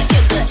sugar,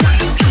 sugar,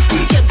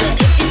 sugar.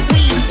 If it's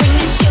sweet, bring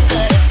the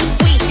sugar. If it's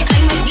sweet, I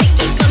might lick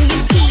it from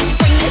your teeth.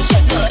 Bring the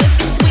sugar. If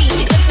it's sweet,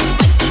 if it's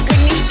spicy,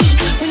 bring the heat.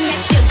 Bring that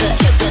sugar,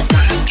 sugar,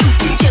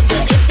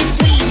 sugar. If it's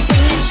sweet,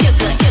 bring the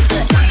sugar,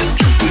 sugar,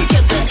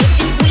 sugar. If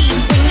it's sweet,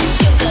 bring the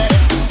sugar.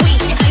 If it's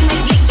sweet, I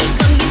might lick it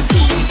from your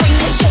teeth. Bring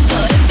the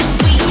sugar. If it's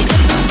sweet, if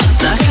it's spicy,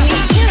 bring the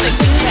heat. Bring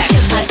that sugar.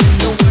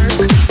 The work,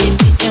 it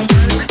didn't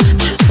work.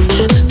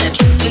 That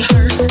truly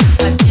hurts.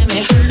 God damn,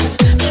 it hurts.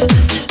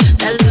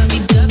 That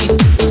lovey-dovey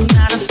was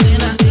not a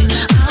fan of it.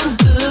 I'm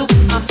good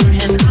with my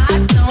friends. I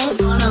don't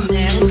want a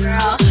man,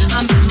 girl.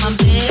 I'm in my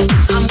bed.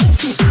 I'm way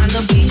too fine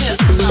to be here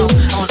alone.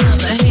 On the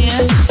other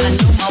hand, I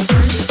know my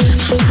worth.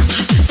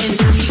 And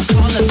you keep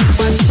calling me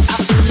why I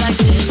feel like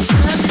this.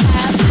 Just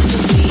happen to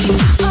be.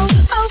 Oh,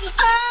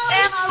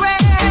 am I ready?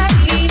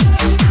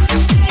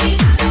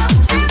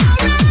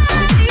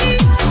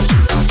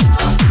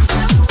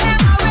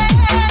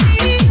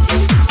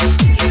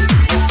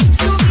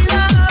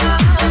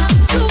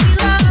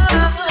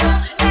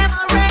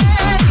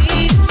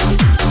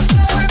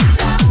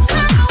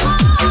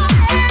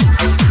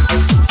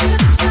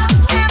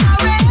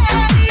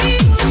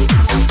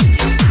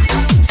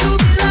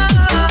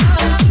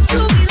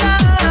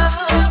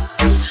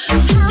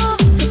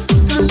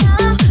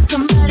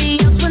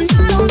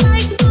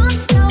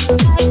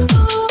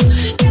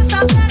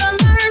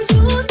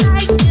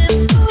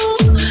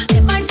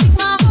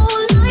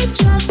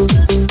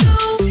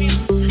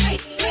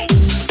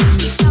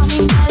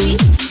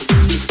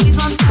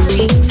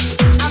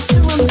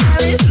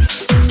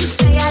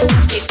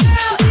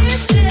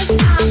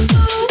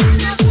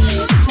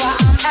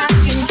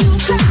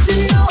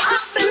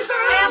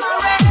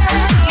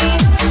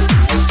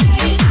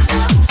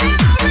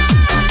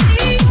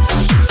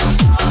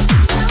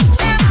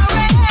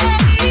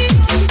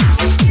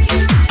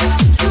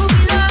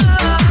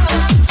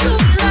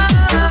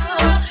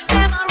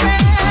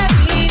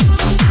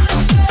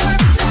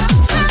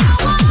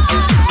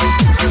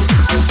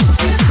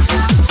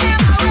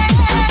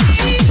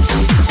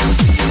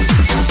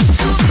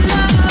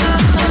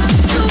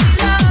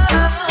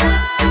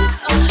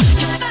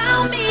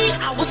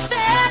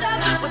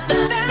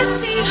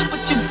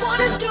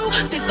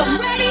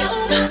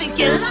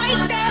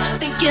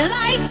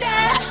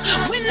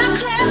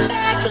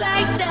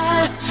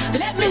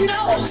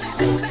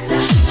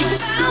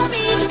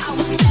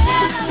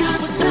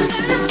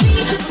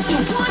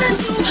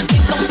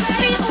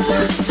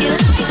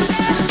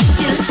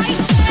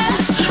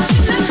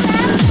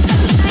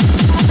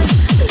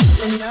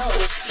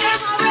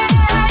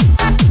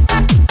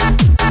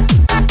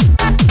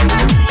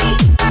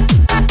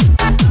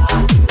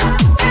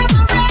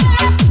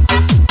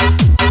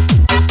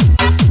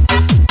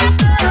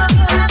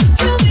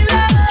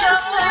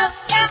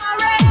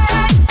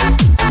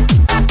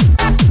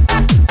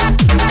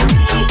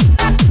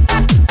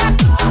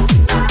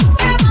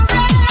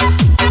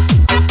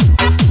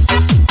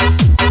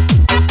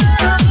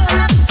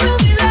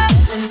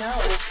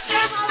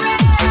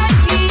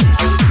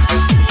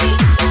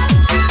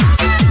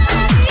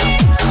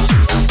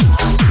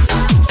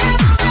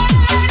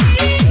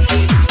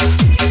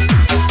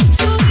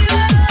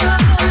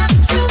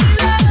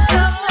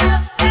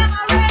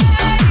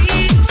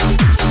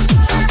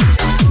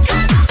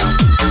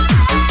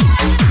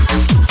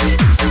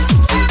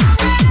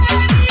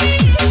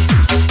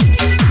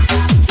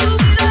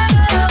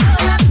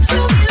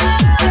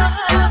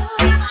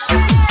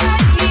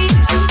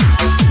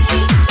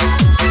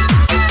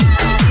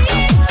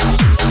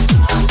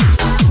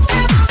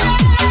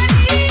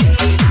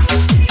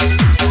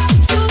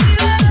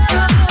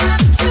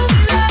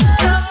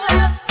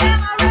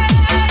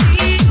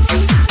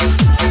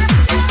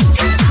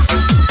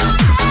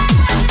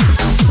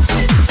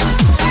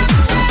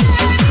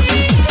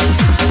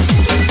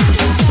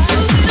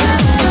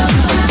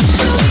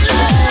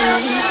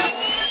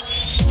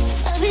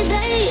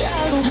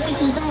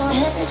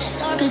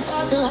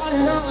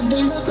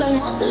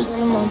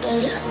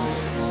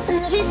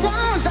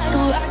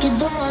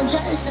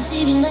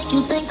 baby, make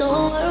you think the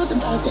whole world's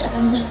about to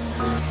end.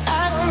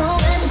 I don't know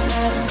where this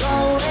night is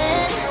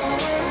going.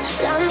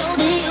 I know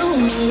that you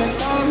and me are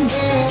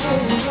someday.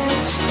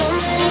 So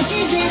many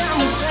things that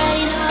I'm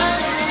afraid of.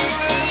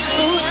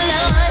 But right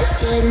now I'm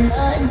scared of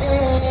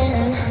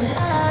nothing. 'Cause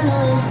all I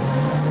know is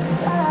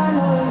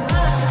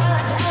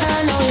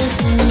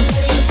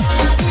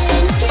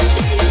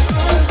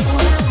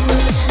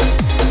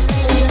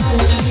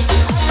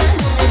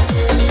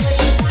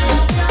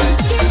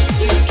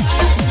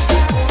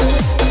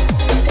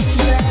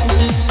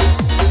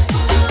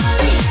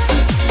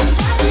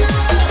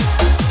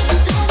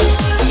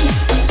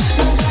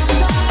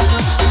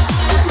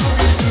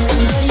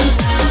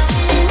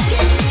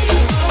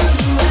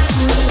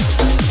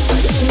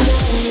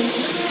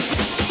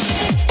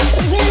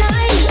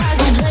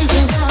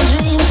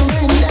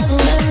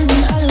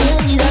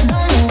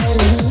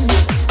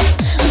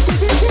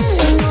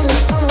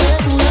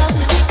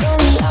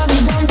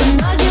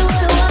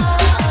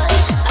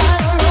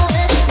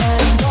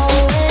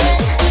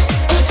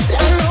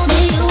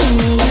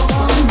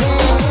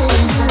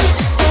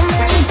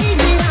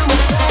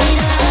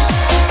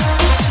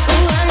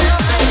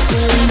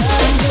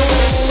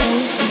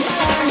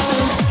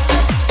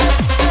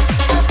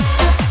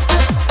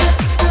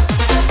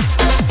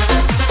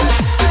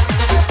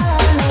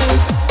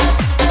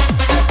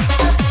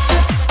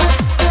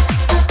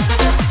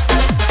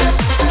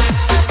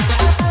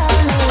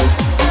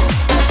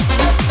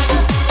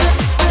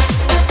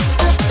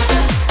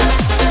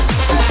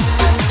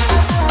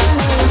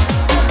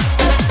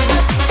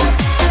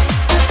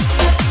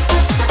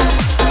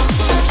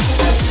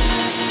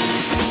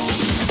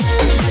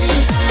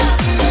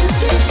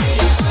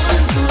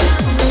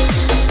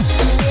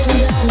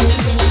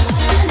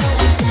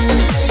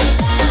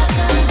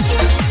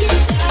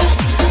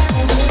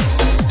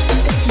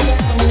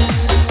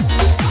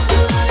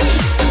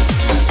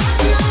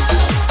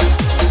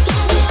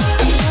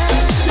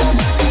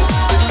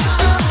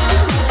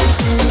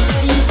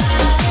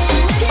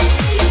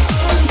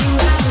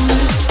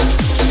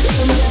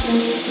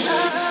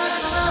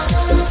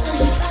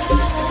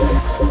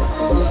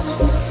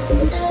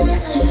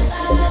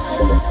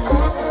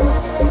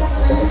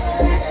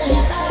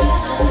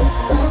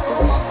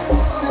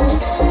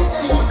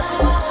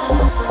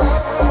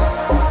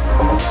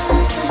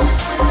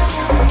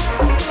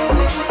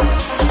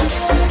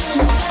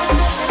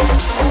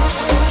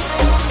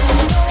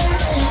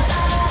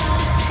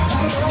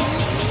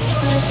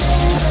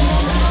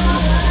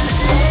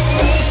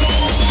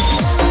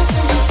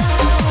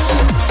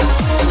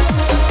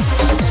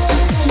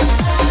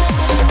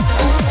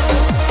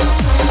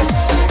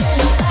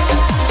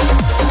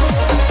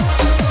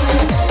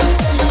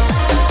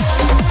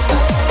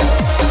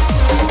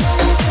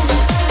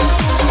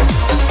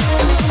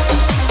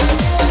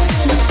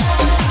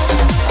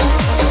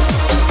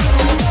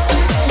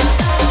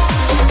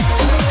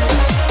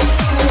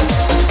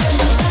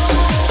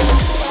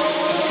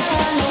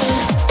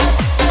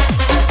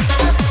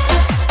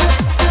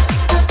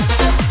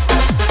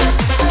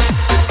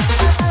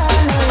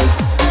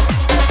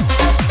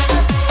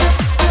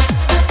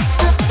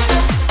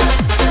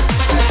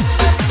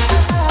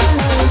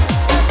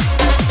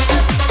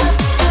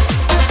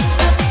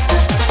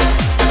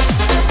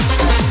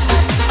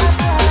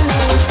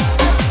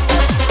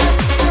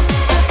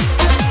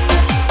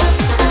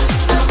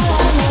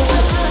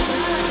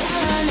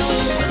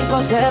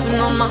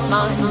on my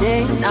mind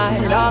day and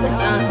night all the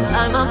time.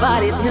 Like my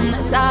body's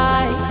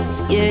hypnotized,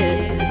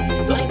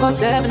 yeah.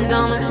 24/7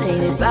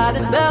 dominated by the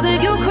spell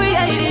that you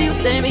created. You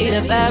take me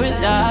to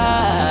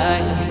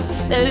paradise.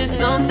 There's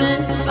something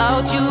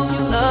about you,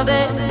 love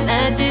that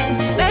magic.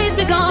 Makes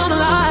me come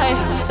alive,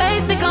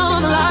 makes me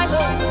come alive.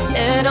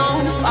 Head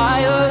on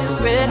fire,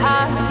 red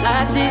hot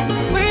flashes,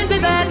 brings me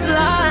back to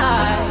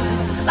life.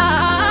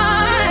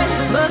 Life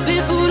must be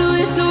voodoo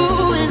you're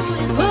doing,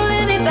 it's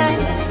pulling me back.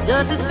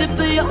 Just a sip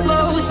of your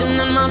potion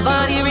and my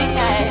body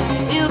reacts.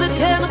 Feel the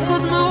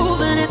chemicals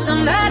moving, it's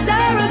some that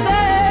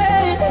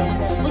effect.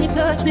 When you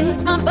touch me,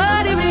 my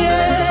body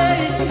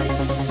reacts.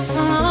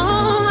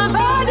 Oh, my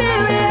body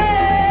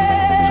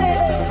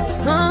reacts.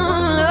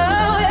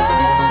 Oh,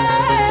 yeah.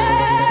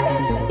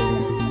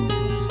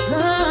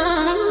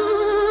 Oh.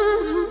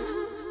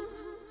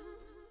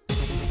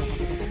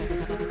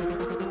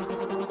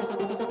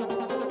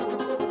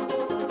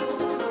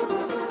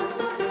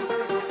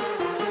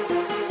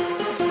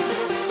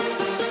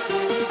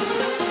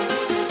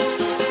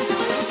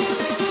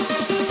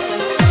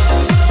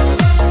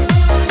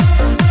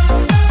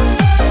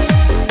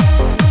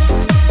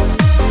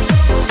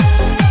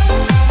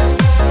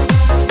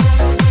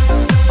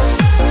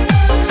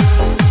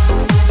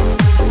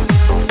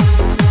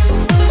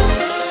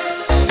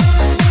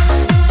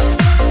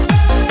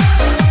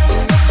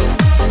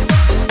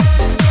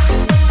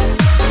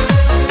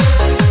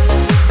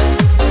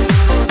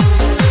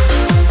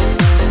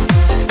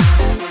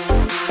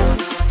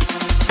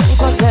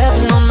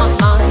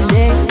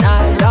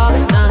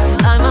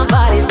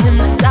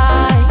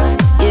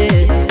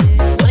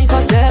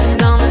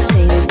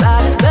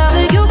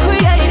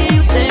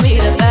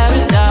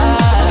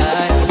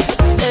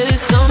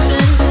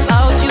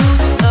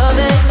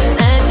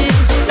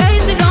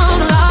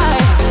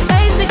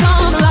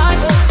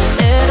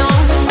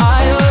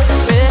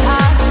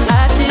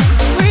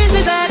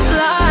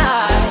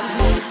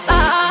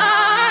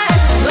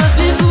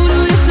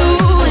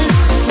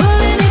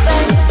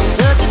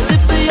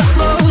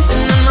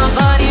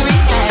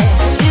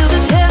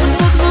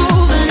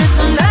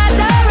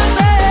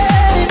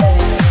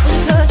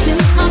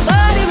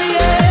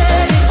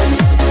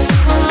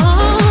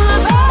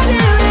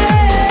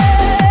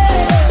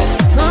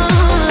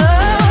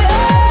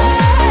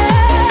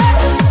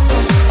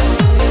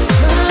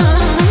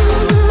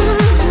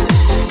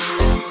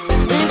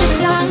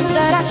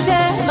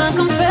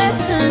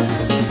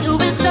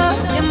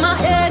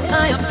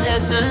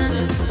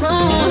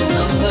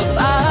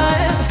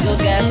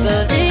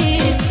 destiny.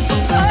 So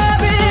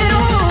pour it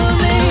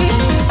on me.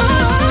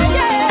 Oh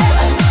yeah.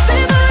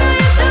 Baby,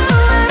 you know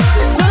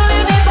it's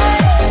pulling me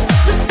back.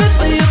 The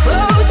simple you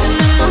approach and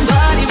my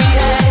body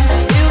react.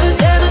 You the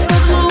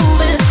chemicals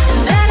moving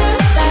and then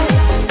it's like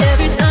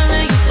every time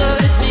that you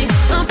touch me,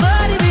 my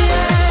body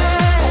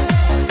react.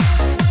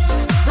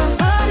 My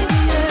body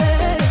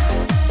react.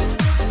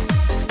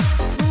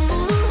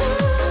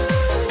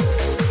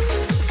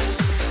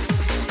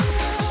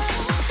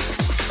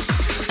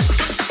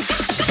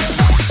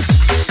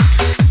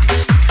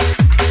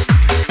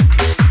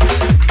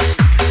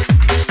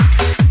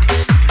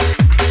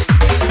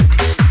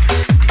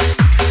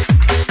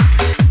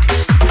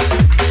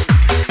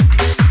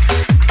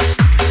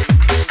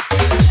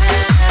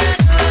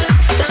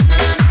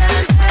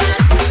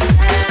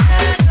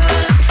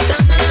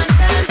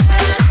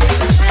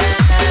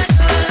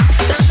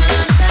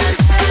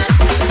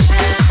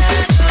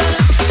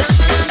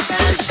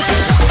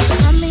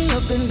 Wrap me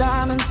up in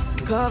diamonds,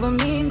 cover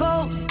me in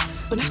gold,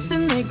 but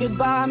nothing they could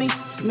buy me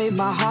made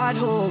my heart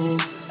whole.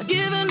 I'd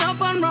given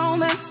up on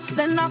romance,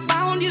 then I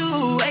found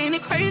you. Ain't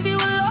it crazy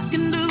what love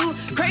can do?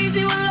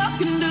 Crazy what love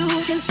can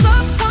do. Can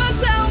someone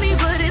tell me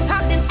what is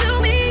happening to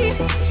me?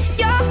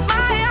 You're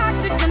my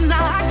oxygen,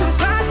 now I can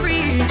fly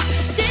free.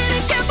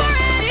 Didn't care for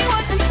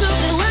anyone until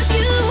it was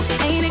you.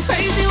 Ain't it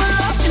crazy what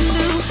love can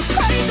do?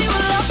 Crazy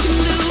what love can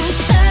do.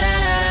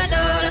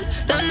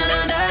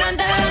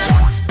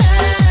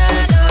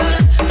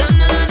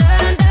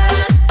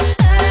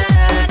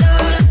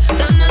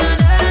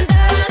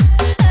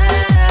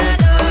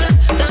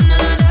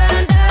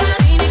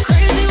 Ain't it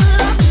crazy what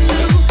love can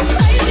do?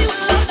 Crazy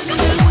what love can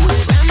do.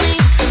 Wrap me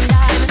in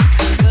diamonds,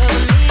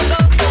 cover me in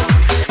gold.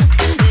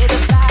 Nothing they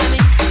could buy me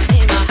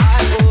made my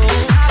heart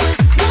whole. I was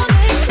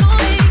lonely,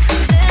 lonely,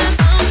 then I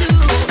found you.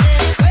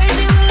 Ain't it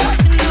crazy what love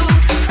can do?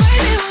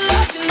 Crazy what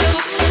love can do.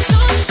 Can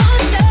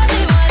someone tell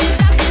me what is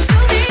happening to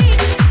me?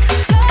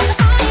 You're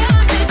my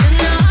oxygen,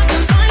 now I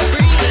can find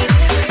breathe.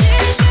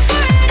 Didn't care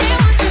for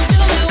anyone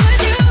until it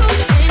was you.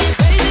 Ain't it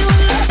crazy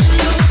what love can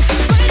do?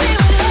 Crazy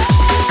what love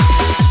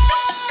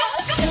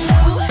can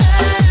do.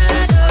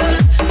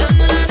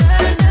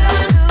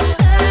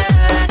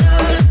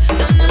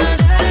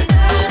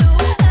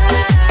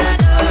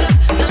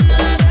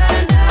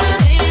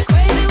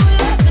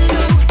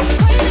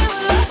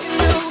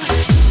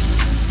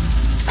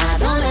 I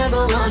don't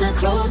ever wanna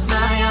close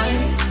my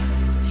eyes,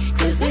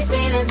 'cause these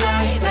feelings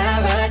like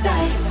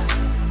paradise.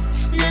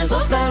 Never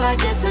felt like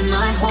this in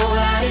my whole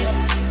life.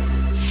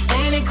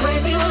 Ain't it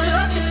crazy what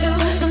love can do?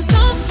 Can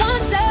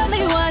someone tell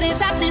me what is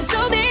happening to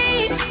me?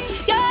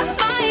 You're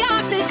my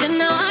oxygen,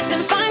 now I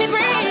can finally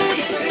breathe.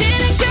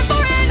 Didn't care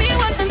for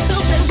anyone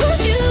until it was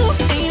you.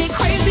 Ain't it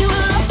crazy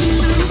what love can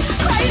do?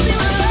 Crazy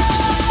what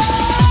love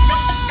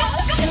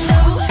can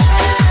do.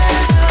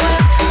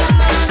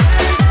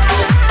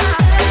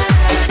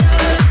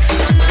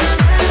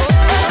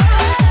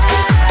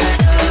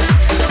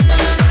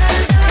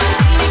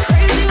 Ain't it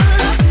crazy what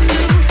love can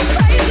do?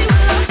 Crazy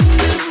what love can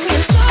do.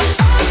 Can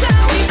someone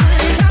tell me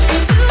what is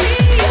happening to me?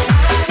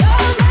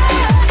 You're my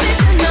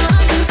oxygen, now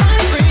I can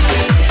finally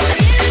breathe.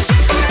 Didn't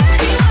care for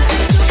anyone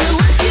until it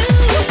was you.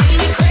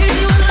 Ain't it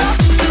crazy what love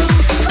can do?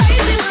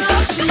 Crazy what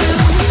love can do.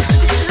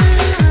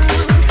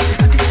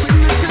 I just quit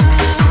my job.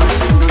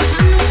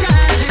 I'm no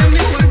child, and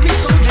it worked me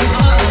so damn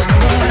hard.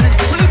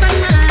 Work by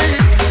night,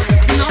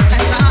 no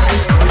past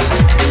life,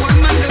 and it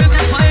worked my nerves.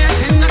 That's why I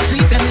cannot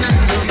sleep at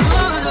night.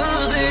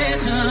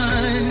 Motivation,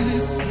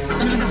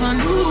 I'm looking for a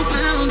new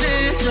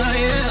foundation,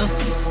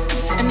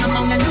 yeah. And I'm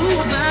on a new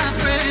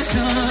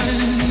vibration.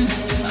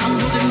 I'm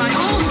building my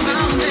own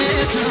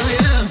foundation,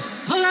 yeah.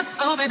 Hold up,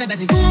 oh baby,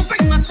 baby, you won't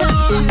break my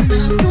soul.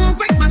 You won't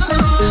break my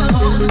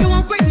soul. You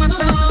won't break my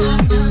soul.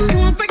 You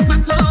won't break my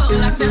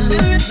soul. I tell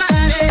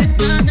everybody,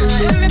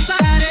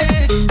 everybody,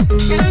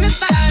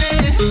 everybody,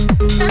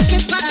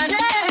 everybody.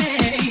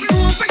 You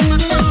won't break my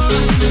soul.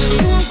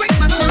 You won't break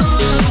my soul.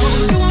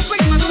 You won't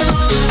break my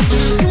soul.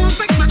 You won't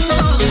break my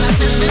soul. I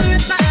tell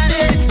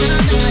everybody,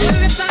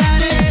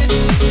 everybody,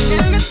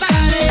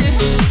 everybody,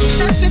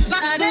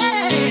 everybody.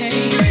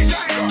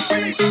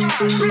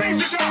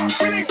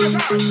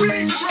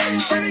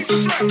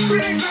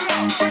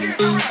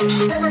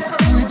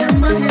 Pulling down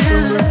my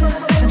hair,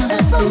 'cause I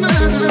lost my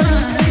mind.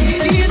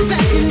 Being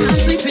back and not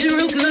sleeping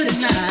real good at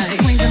night.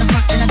 Queens in the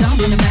front and a dome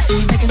in the back.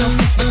 Taking no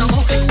pics, but the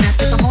whole clip snap.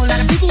 There's a whole lot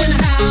of people in the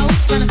house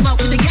trying to smoke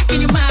with the yak in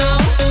your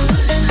mouth.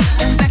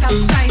 And back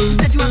outside, you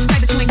said you outside,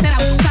 but you ain't that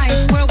outside.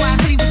 Worldwide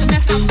hoodie with the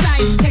mask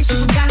outside, in case you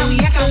forgot how we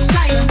act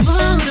outside.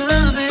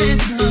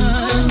 Motivation,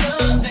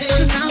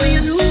 tell me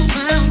a new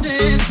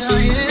foundation,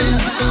 yeah.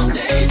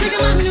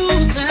 Taking my new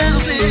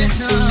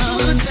salvation,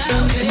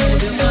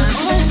 my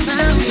own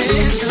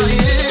foundation,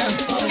 yeah.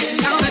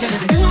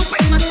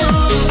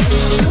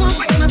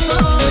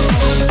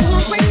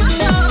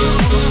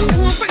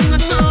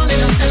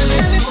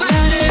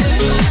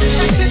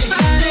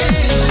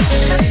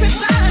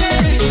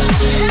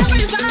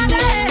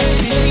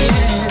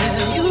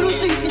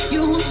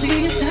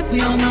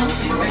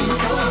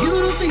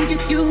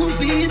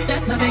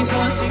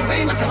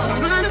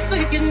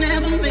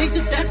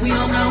 things that we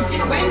all know.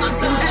 Break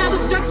myself, have a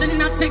stress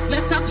and I'll take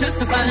less, I'll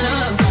justify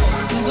love.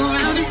 We go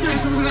round in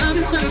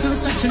circles,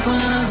 searching for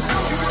love.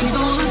 We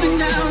go up and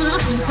down,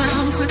 lost and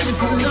found, searching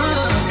for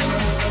love.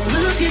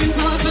 Looking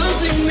for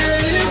something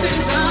that lives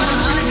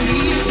inside me.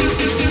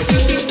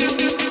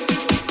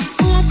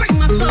 You won't break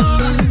my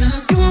soul.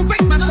 You won't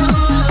break my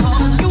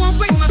soul. You won't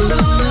break my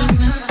soul.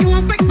 You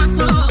won't break my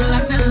soul. I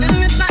tell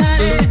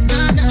everybody,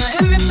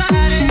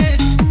 everybody,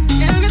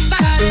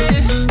 everybody,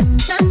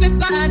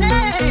 everybody.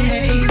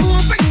 You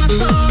won't break my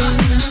soul.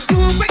 You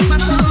won't break my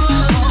soul.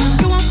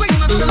 You won't break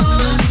my soul.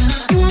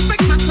 You won't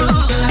break my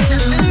soul. I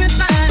tell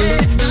everybody,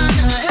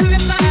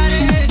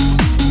 everybody,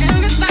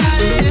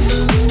 everybody,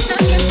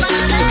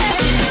 everybody.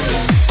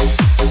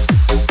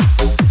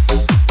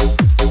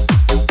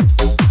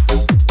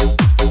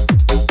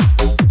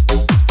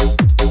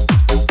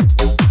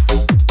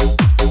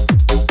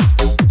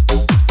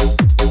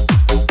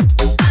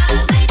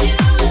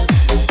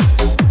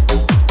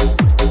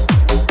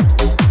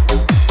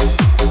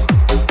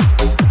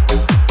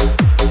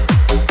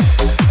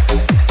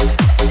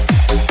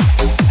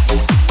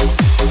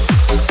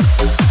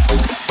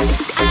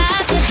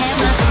 I could have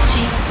my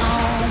Gucci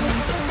on.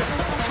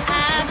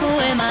 I could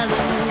wear my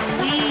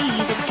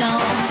Louis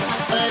Vuitton.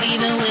 But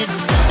even with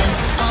nothing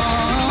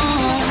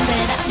on,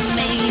 that I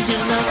made you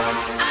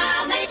look.